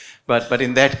 2. But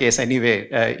in that case,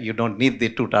 anyway, you don't need the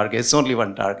 2 targets, only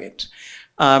 1 target.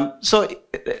 So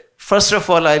first of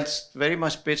all, I'd very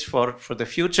much pitch for the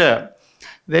future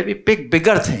that we pick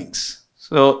bigger things.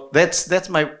 So that's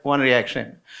my one reaction.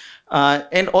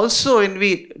 And also when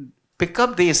we pick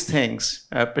up these things,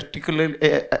 particularly,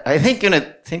 I think,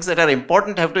 things that are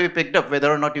important have to be picked up, whether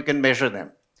or not you can measure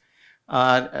them.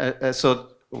 So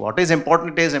what is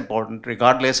important,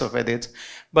 regardless of whether it's,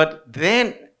 but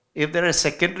then if there are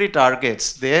secondary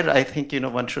targets, there I think,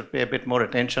 one should pay a bit more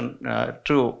attention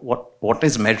to what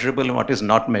is measurable and what is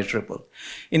not measurable.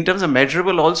 In terms of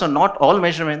measurable also, not all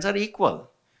measurements are equal.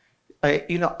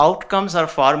 Outcomes are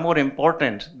far more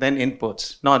important than inputs.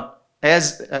 Not as,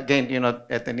 again,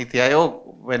 at the Niti Aayog,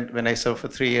 when I served for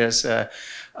 3 years, and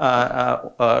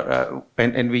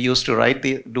we used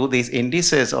to do these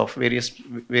indices of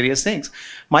various things.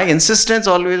 My insistence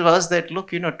always was that,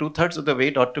 look, 2/3 of the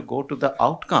weight ought to go to the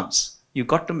outcomes. You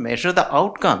got to measure the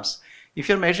outcomes. If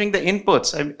you're measuring the inputs,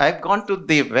 I've gone to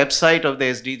the website of the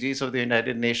SDGs of the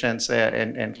United Nations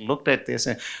and looked at this,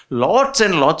 and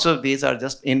lots of these are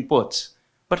just inputs.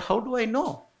 But how do I know?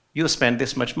 You spend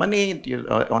this much money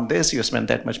on this, you spend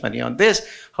that much money on this.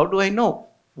 How do I know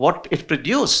what it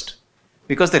produced?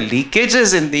 Because the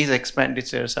leakages in these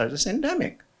expenditures are just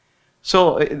endemic.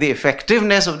 So the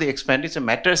effectiveness of the expenditure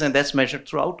matters, and that's measured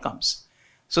through outcomes.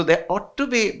 So there ought to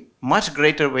be much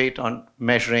greater weight on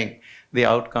measuring the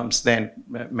outcomes than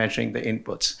measuring the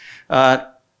inputs.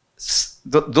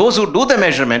 Those who do the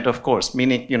measurement, of course,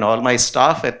 meaning all my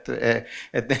staff at the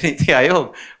Niti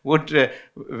Aayog would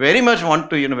very much want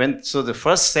to, so the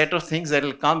first set of things that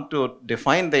will come to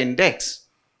define the index,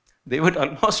 they would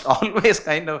almost always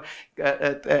kind of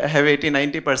have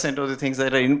 80-90% of the things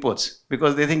that are inputs,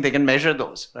 because they think they can measure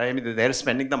those, right? I mean, they're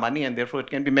spending the money and therefore it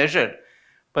can be measured.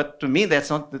 But to me, that's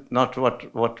not what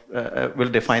will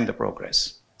define the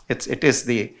progress. It is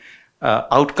the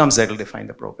outcomes that will define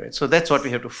the progress. So that's what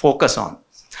we have to focus on.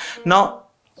 Now,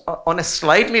 on a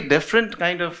slightly different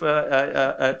kind of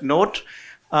note,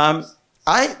 I'm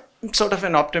sort of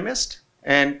an optimist,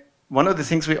 and one of the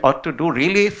things we ought to do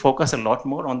really focus a lot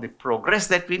more on the progress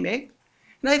that we make.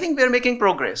 And I think we're making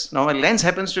progress. Now, my lens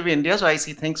happens to be India, so I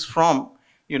see things from,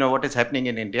 what is happening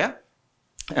in India.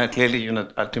 Clearly,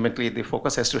 ultimately the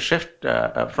focus has to shift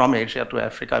from Asia to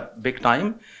Africa big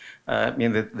time.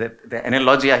 The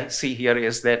analogy I see here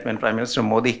is that when Prime Minister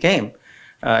Modi came,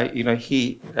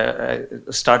 he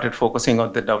started focusing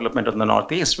on the development of the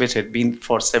Northeast, which had been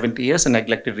for 70 years a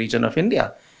neglected region of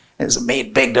India. It's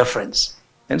made big difference.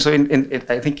 And so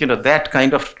I think, that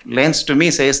kind of lens to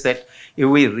me says that if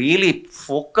we really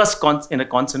focus in a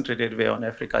concentrated way on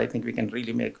Africa, I think we can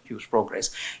really make huge progress.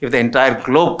 If the entire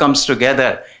globe comes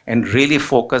together and really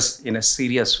focus in a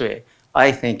serious way,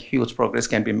 I think huge progress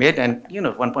can be made. And,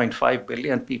 1.5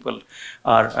 billion people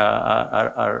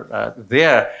are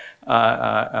there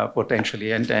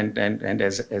potentially. And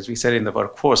as we said in the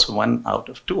workforce, 1 out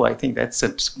of 2, I think that's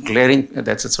a glaring,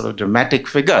 that's a sort of dramatic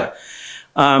figure.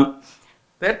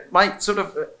 That might sort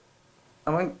of,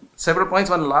 among several points,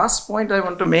 one last point I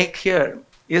want to make here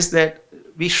is that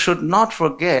we should not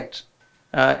forget,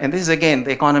 and this is again the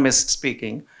economist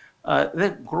speaking,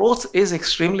 that growth is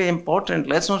extremely important.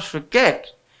 Let's not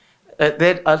forget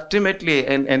that ultimately,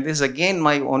 and this is again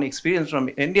my own experience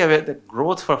from India, where the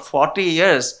growth for 40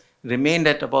 years remained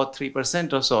at about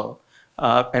 3% or so.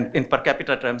 And in per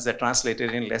capita terms, that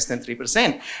translated in less than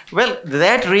 3%. Well,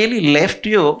 that really left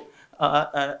you,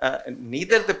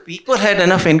 neither the people had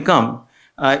enough income,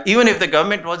 even if the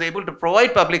government was able to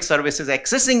provide public services,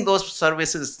 accessing those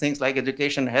services, things like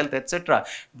education, health, etc.,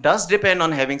 does depend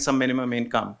on having some minimum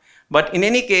income. But in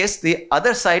any case, the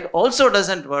other side also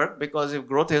doesn't work, because if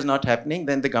growth is not happening,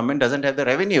 then the government doesn't have the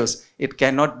revenues. It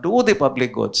cannot do the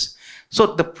public goods. So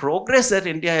the progress that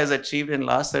India has achieved in the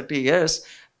last 30 years,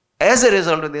 as a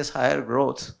result of this higher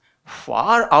growth,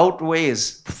 far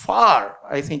outweighs,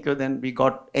 I think, than we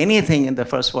got anything in the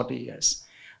first 40 years.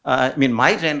 I mean,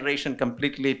 my generation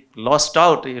completely lost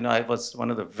out. I was one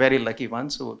of the very lucky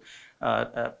ones who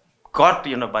got,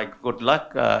 by good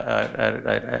luck,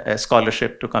 a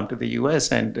scholarship to come to the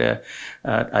US, and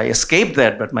I escaped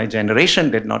that, but my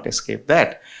generation did not escape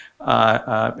that.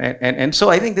 And so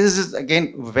I think this is,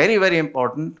 again, very, very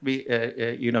important.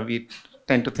 We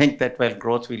tend to think that, well,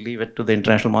 growth, we leave it to the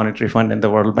International Monetary Fund and the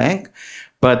World Bank.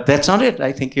 But that's not it.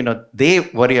 I think, they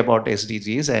worry about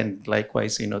SDGs, and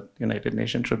likewise, United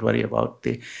Nations should worry about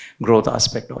the growth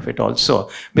aspect of it also.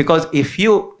 Because if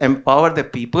you empower the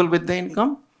people with the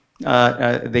income,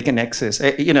 they can access.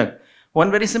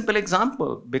 One very simple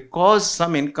example, because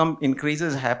some income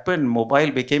increases happened,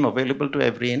 mobile became available to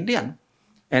every Indian.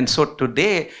 And so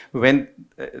today, when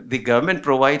the government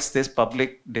provides this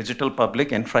digital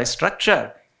public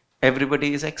infrastructure,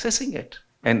 everybody is accessing it.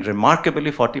 And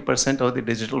remarkably, 40% of the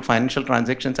digital financial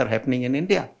transactions are happening in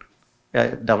India,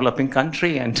 a developing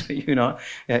country. And,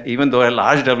 even though a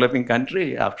large developing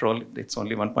country, after all, it's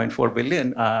only 1.4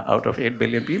 billion out of 8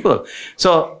 billion people.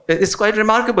 So it's quite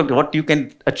remarkable what you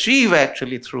can achieve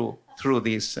actually through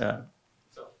these.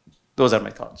 Those are my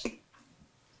thoughts.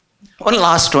 One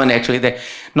last one, actually. The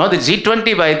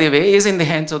G20, by the way, is in the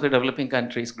hands of the developing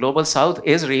countries. Global South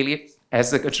is really as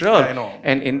the control. I know.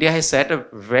 And India has set a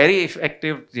very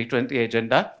effective G20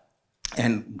 agenda.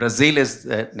 And Brazil is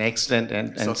next,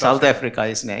 and South Africa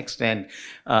is next. And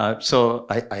so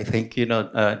I think,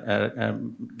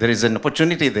 there is an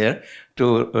opportunity there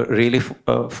to really,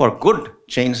 for good,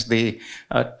 change the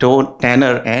tone,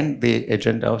 tenor, and the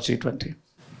agenda of G20.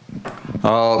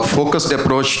 Focused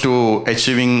approach to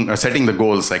achieving, setting the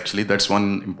goals, actually. That's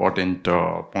one important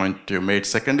point you made.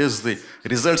 Second is the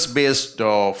results-based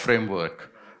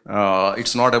framework.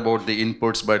 It's not about the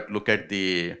inputs, but look at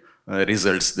the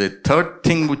results. The third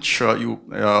thing which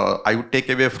I would take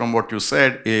away from what you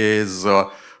said is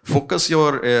focus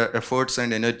your efforts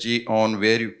and energy on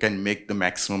where you can make the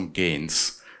maximum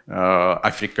gains.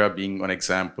 Africa being one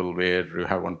example where you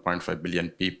have 1.5 billion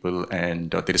people,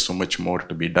 and there is so much more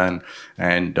to be done,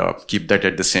 and keep that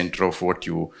at the center of what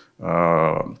you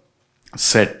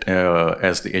set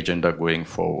as the agenda going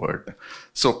forward.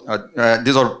 So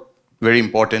these are very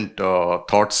important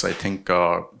thoughts, I think,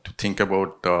 to think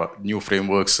about new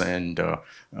frameworks and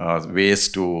ways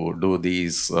to do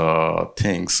these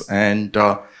things. And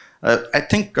I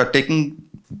think taking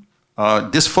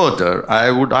this further, I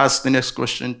would ask the next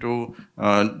question to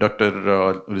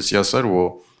Dr. Lucia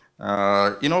Servo.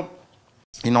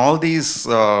 In all these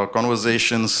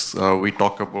conversations we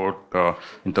talk about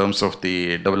in terms of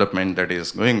the development that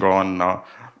is going on,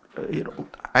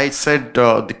 I said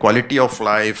the quality of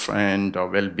life and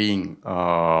well-being,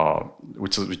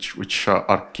 which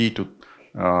are key to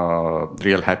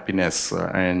real happiness.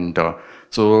 And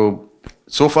so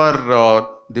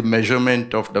far, the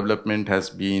measurement of development has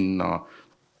been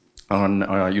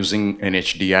on using an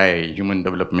HDI, Human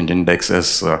Development Index,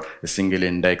 as a single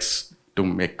index to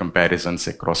make comparisons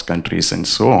across countries and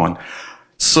so on.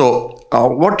 So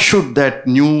what should that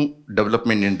new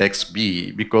development index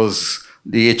be? Because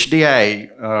the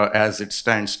HDI, as it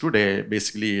stands today,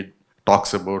 basically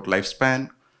talks about lifespan,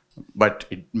 but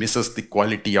it misses the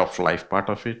quality of life part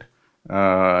of it.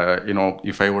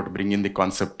 If I were to bring in the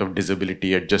concept of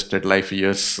disability adjusted life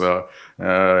years,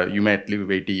 you might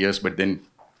live 80 years, but then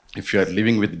if you are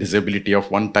living with disability of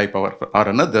one type or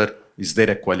another, is there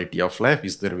a quality of life?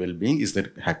 Is there well-being? Is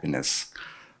there happiness?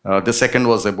 The second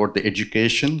was about the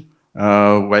education.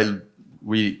 While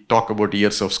we talk about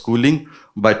years of schooling,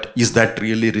 but is that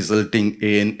really resulting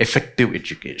in effective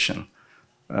education?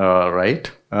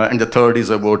 Right? And the third is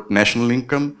about national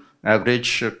income,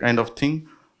 average kind of thing.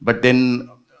 But then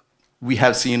we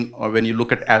have seen when you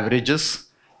look at averages,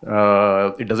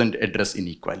 it doesn't address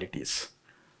inequalities.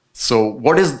 So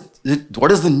what is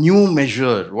the new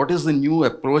measure? What is the new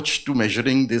approach to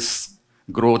measuring this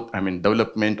growth,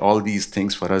 development, all these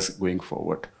things for us going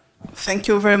forward? Thank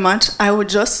you very much. I would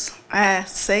just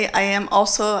say I am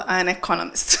also an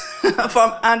economist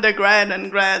from undergrad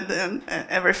and grad and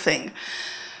everything.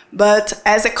 But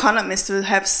as economists, we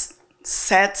have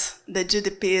set the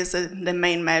GDP as the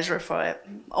main measure for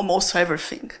almost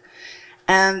everything.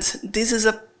 And this is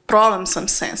a problem in some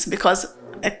sense, because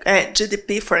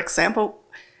GDP, for example,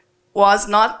 was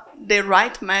not the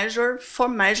right measure for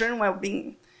measuring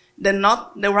well-being,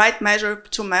 not the right measure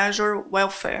to measure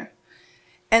welfare.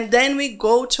 And then we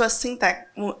go to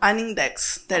an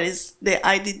index that is the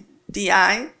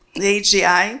IDDI, the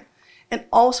AGI, and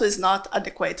also is not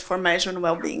adequate for measuring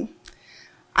well-being.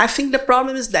 I think the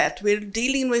problem is that we're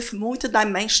dealing with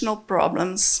multidimensional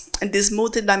problems, and these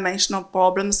multidimensional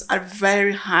problems are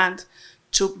very hard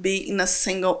to be in a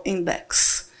single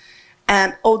index.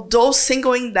 And although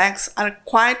single indexes are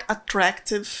quite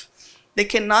attractive, they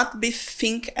cannot be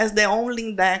think as the only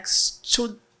index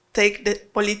to take the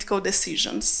political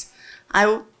decisions. I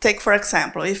will take, for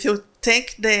example, if you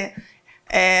take the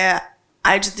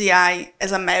IDDI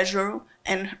as a measure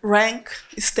and rank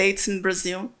states in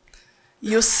Brazil,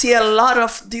 you see a lot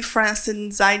of difference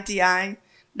in IDI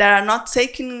that are not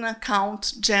taking into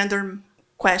account gender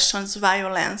questions,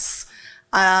 violence,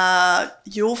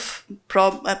 youth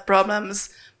problems,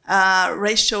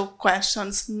 racial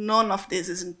questions. None of this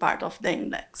is in part of the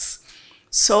index.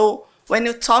 So when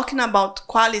you're talking about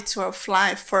quality of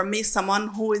life, for me, someone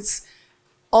who is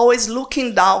always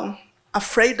looking down,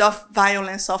 afraid of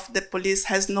violence of the police,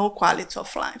 has no quality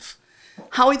of life.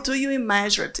 How do you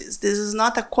measure this? This is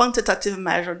not a quantitative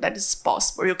measure that is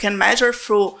possible. You can measure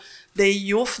through the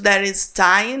youth that is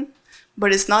dying,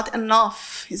 but it's not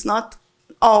enough. It's not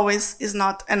always is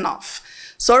not enough.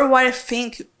 So what I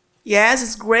think, yes,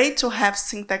 it's great to have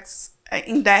syntax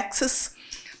indexes,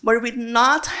 but we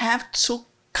not have to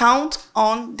count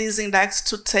on this index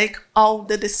to take all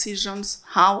the decisions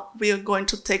how we are going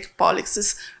to take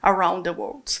policies around the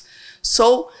world.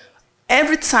 So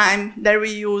every time that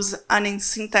we use an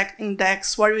syntax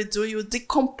index, what we do, you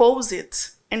decompose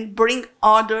it and bring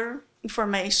other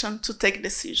information to take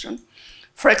decision.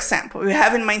 For example, we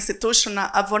have in my institution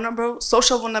a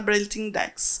social vulnerability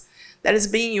index that is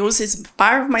being used. It's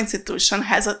part of my institution,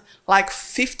 has like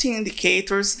 15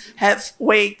 indicators, have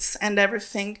weights and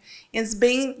everything. It's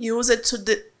being used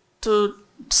to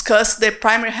discuss the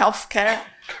primary health care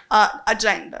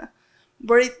agenda.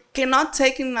 But it cannot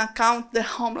take into account the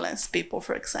homeless people,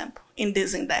 for example, in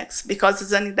this index, because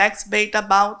it's an index based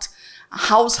about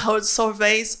household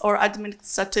surveys or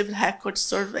administrative record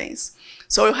surveys.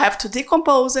 So you have to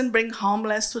decompose and bring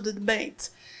homeless to the debate.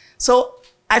 So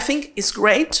I think it's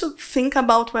great to think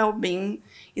about well-being.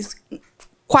 It's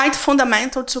quite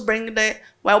fundamental to bring the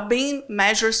well-being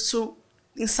measures to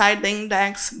inside the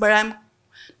index, but I'm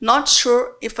not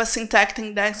sure if a syntactic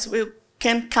index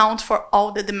can count for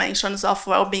all the dimensions of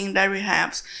well-being that we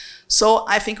have. So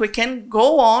I think we can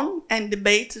go on and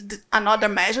debate another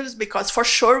measures, because for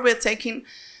sure we're taking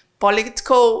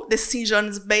political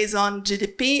decisions based on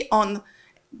GDP, on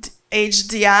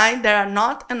HDI that are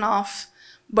not enough.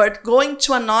 But going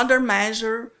to another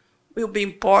measure will be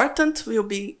important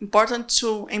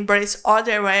to embrace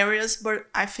other areas, but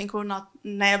I think will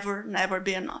never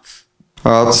be enough.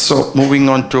 So moving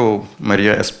on to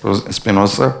María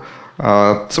Espinosa.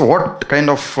 So what kind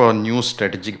of new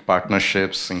strategic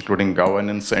partnerships, including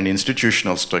governance and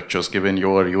institutional structures, given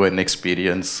your UN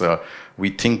experience, we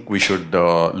think we should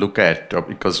look at,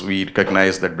 because we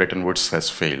recognize that Bretton Woods has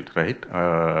failed, right?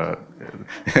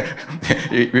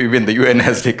 Even the UN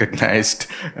has recognized.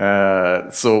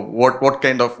 So what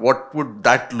would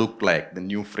that look like, the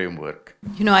new framework?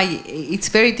 You know, it's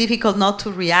very difficult not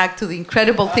to react to the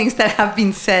incredible things that have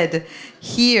been said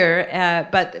here,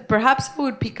 but perhaps I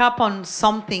would pick up on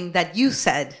something that you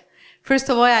said. First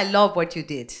of all, I love what you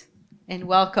did, and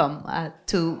welcome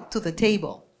to the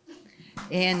table.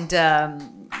 And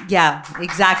yeah,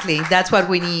 exactly, that's what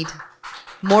we need.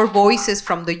 More voices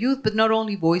from the youth, but not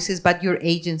only voices, but your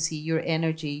agency, your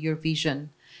energy, your vision.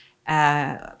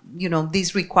 You know,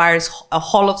 this requires a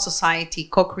whole of society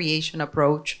co-creation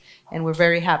approach, and we're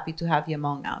very happy to have you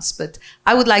among us. But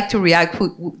I would like to react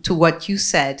to what you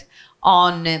said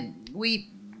on we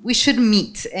should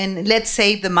meet and let's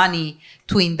save the money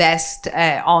to invest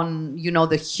on, you know,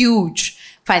 the huge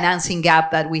financing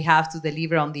gap that we have to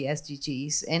deliver on the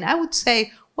SDGs. And I would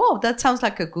say, oh, that sounds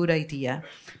like a good idea,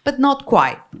 but not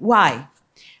quite. Why?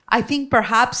 I think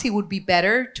perhaps it would be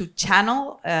better to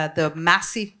channel the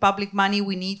massive public money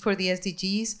we need for the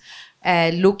SDGs,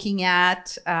 looking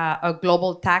at a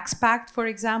global tax pact, for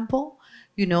example,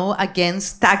 you know,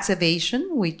 against tax evasion,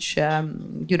 which,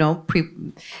 you know,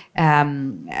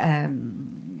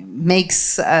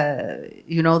 makes,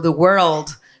 you know, the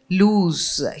world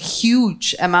lose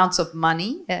huge amounts of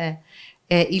money,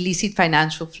 illicit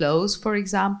financial flows, for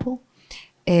example.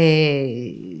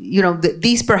 You know,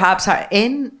 these perhaps are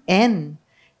in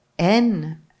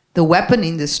the weapon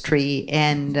industry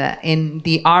and in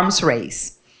the arms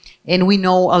race. And we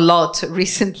know a lot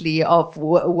recently of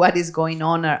what is going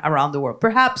on around the world.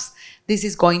 Perhaps this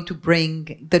is going to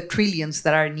bring the trillions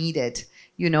that are needed,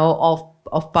 you know,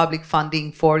 of public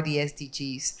funding for the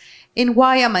SDGs. And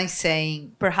why am I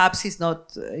saying perhaps it's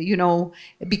not, you know,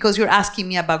 because you're asking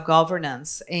me about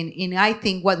governance. And I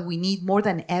think what we need more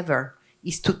than ever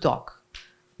is to talk.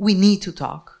 We need to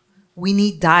talk. We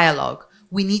need dialogue.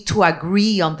 We need to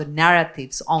agree on the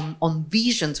narratives, on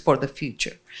visions for the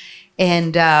future.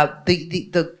 And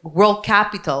the world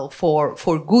capital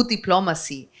for good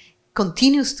diplomacy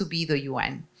continues to be the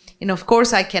UN. And of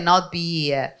course, I cannot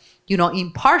be, you know,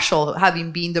 impartial,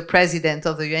 having been the president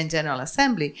of the UN General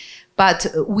Assembly, but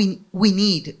we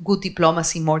need good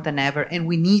diplomacy more than ever, and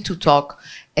we need to talk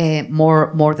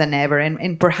more than ever.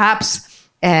 And perhaps,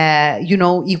 you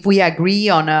know, if we agree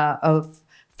on a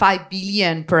 5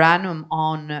 billion per annum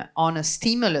on a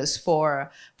stimulus for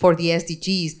the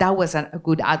SDGs, that was a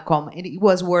good outcome. And it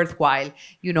was worthwhile,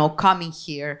 you know, coming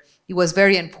here. It was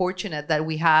very unfortunate that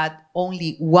we had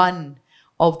only one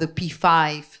of the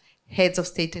P5 heads of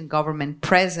state and government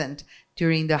present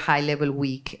during the high-level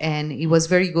week, and it was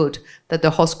very good that the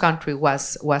host country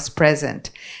was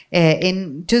present.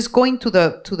 And just going to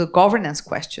the governance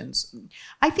questions,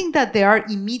 I think that there are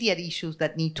immediate issues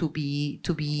that need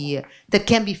that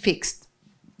can be fixed.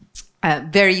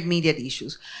 very immediate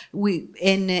issues.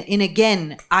 And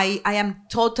again, I am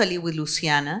totally with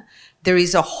Luciana. There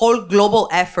is a whole global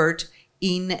effort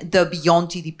in the Beyond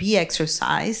GDP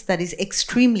exercise that is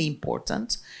extremely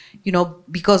important,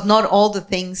 because not all the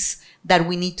things that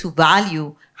we need to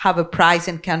value have a price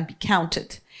and can be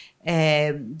counted.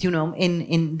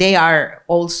 And they are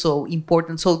also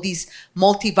important. So this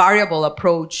multivariable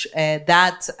approach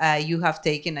that you have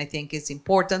taken, I think, is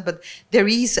important. But there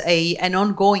is an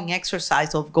ongoing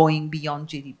exercise of going beyond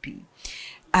GDP.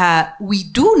 We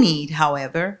do need,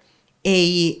 however,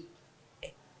 a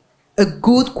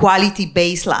good quality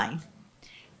baseline,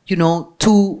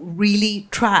 to really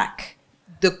track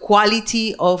the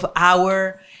quality of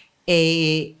our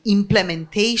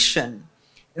implementation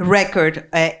record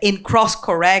and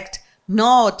cross-correct,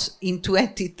 not in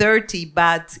 2030,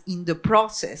 but in the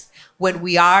process when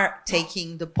we are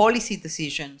taking the policy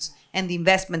decisions and the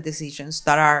investment decisions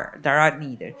that are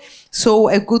needed. So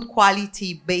a good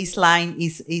quality baseline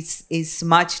is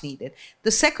much needed.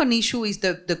 The second issue is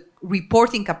the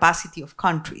reporting capacity of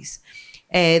countries.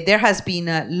 There has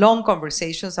been long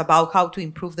conversations about how to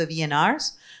improve the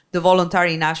VNRs, the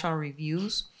voluntary national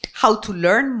reviews, how to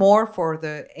learn more from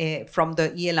the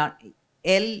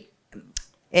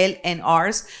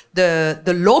LNRs,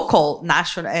 the local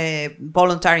national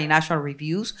voluntary national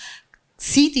reviews.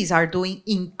 Cities are doing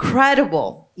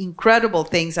incredible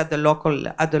things at the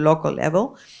local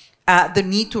level. The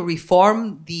need to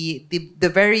reform the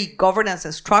very governance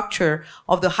and structure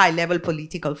of the high-level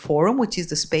political forum, which is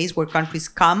the space where countries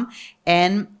come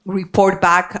and report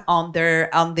back on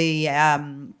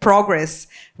the progress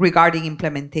regarding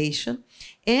implementation,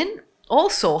 and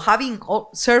also having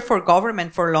served for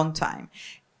government for a long time.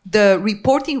 The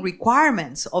reporting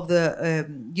requirements of the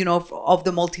of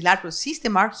the multilateral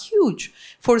system are huge.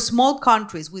 For small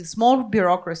countries with small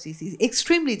bureaucracies, is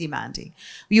extremely demanding.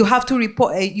 You have to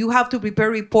report. You have to prepare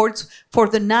reports for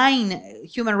the 9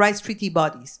 human rights treaty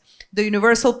bodies: the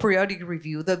Universal Periodic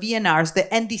Review, the VNRs, the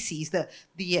NDCs, the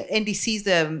NDCs,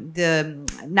 the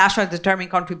national determined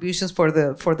contributions for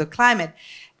the climate.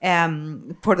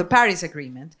 For the Paris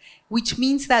Agreement, which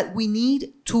means that we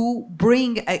need to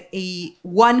bring a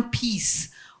one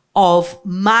piece of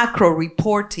macro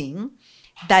reporting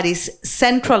that is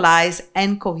centralized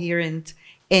and coherent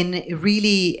and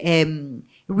really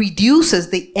reduces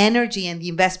the energy and the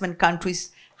investment countries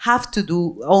have to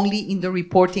do only in the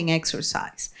reporting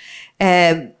exercise.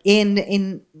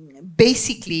 In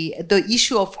basically the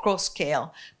issue of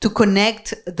cross-scale, to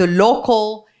connect the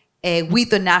local with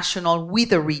the national,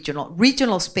 with the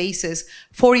regional spaces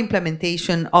for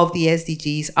implementation of the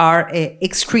SDGs are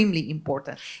extremely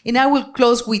important. And I will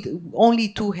close with only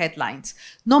 2 headlines.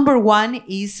 Number 1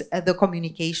 is the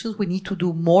communications. We need to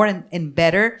do more and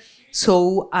better.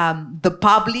 So the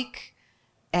public,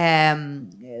 the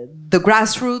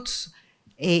grassroots,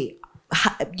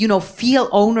 feel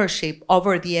ownership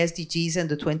over the SDGs and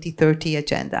the 2030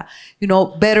 agenda.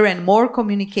 Better and more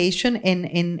communication,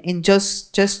 and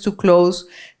just to close,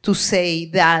 to say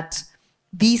that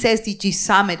this SDG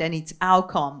summit and its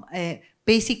outcome,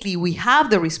 basically we have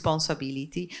the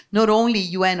responsibility, not only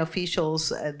UN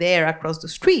officials there across the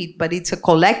street, but it's a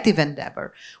collective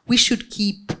endeavor. We should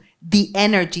keep the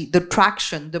energy, the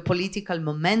traction, the political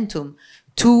momentum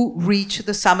to reach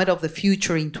the Summit of the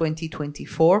Future in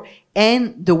 2024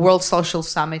 and the World Social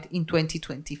Summit in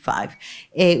 2025.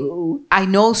 I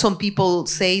know some people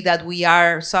say that we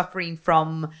are suffering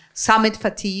from summit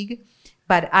fatigue,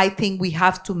 but I think we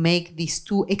have to make these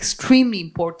 2 extremely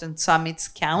important summits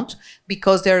count,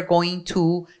 because they're going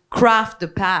to craft the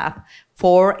path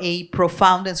for a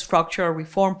profound and structural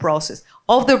reform process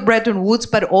of the Bretton Woods,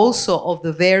 but also of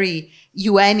the very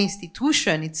UN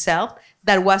institution itself,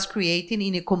 that was created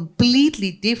in a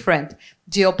completely different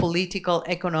geopolitical,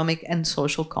 economic, and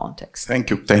social context. Thank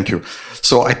you.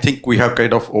 So I think we have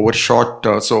kind of overshot.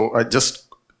 So I just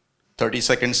 30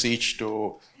 seconds each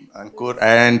to Ankur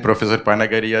and Professor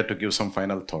Panagariya to give some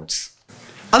final thoughts.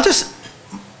 I'll just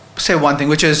say one thing,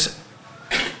 which is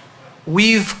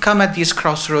we've come at these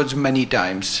crossroads many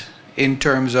times in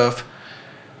terms of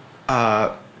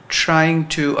trying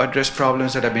to address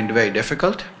problems that have been very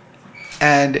difficult.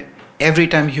 And every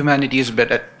time humanity has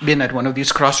been at one of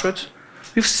these crossroads,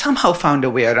 we've somehow found a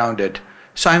way around it.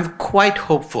 So I'm quite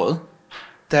hopeful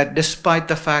that despite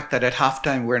the fact that at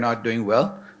halftime we're not doing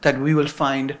well, that we will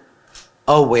find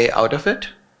a way out of it.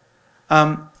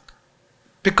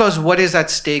 Because what is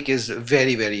at stake is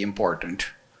very, very important.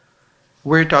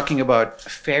 We're talking about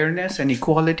fairness and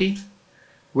equality.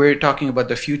 We're talking about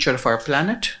the future of our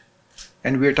planet.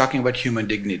 And we're talking about human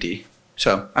dignity.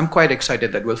 So I'm quite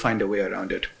excited that we'll find a way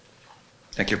around it.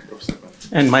 Thank you, Professor.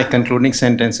 And my concluding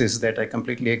sentence is that I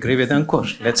completely agree with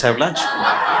Ankur. Let's have lunch.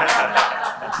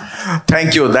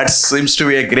 Thank you. That seems to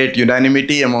be a great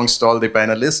unanimity amongst all the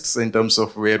panelists in terms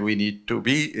of where we need to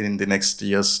be in the next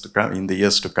years to come, in the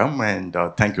years to come. And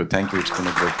thank you. Thank you. It's been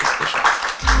a great discussion.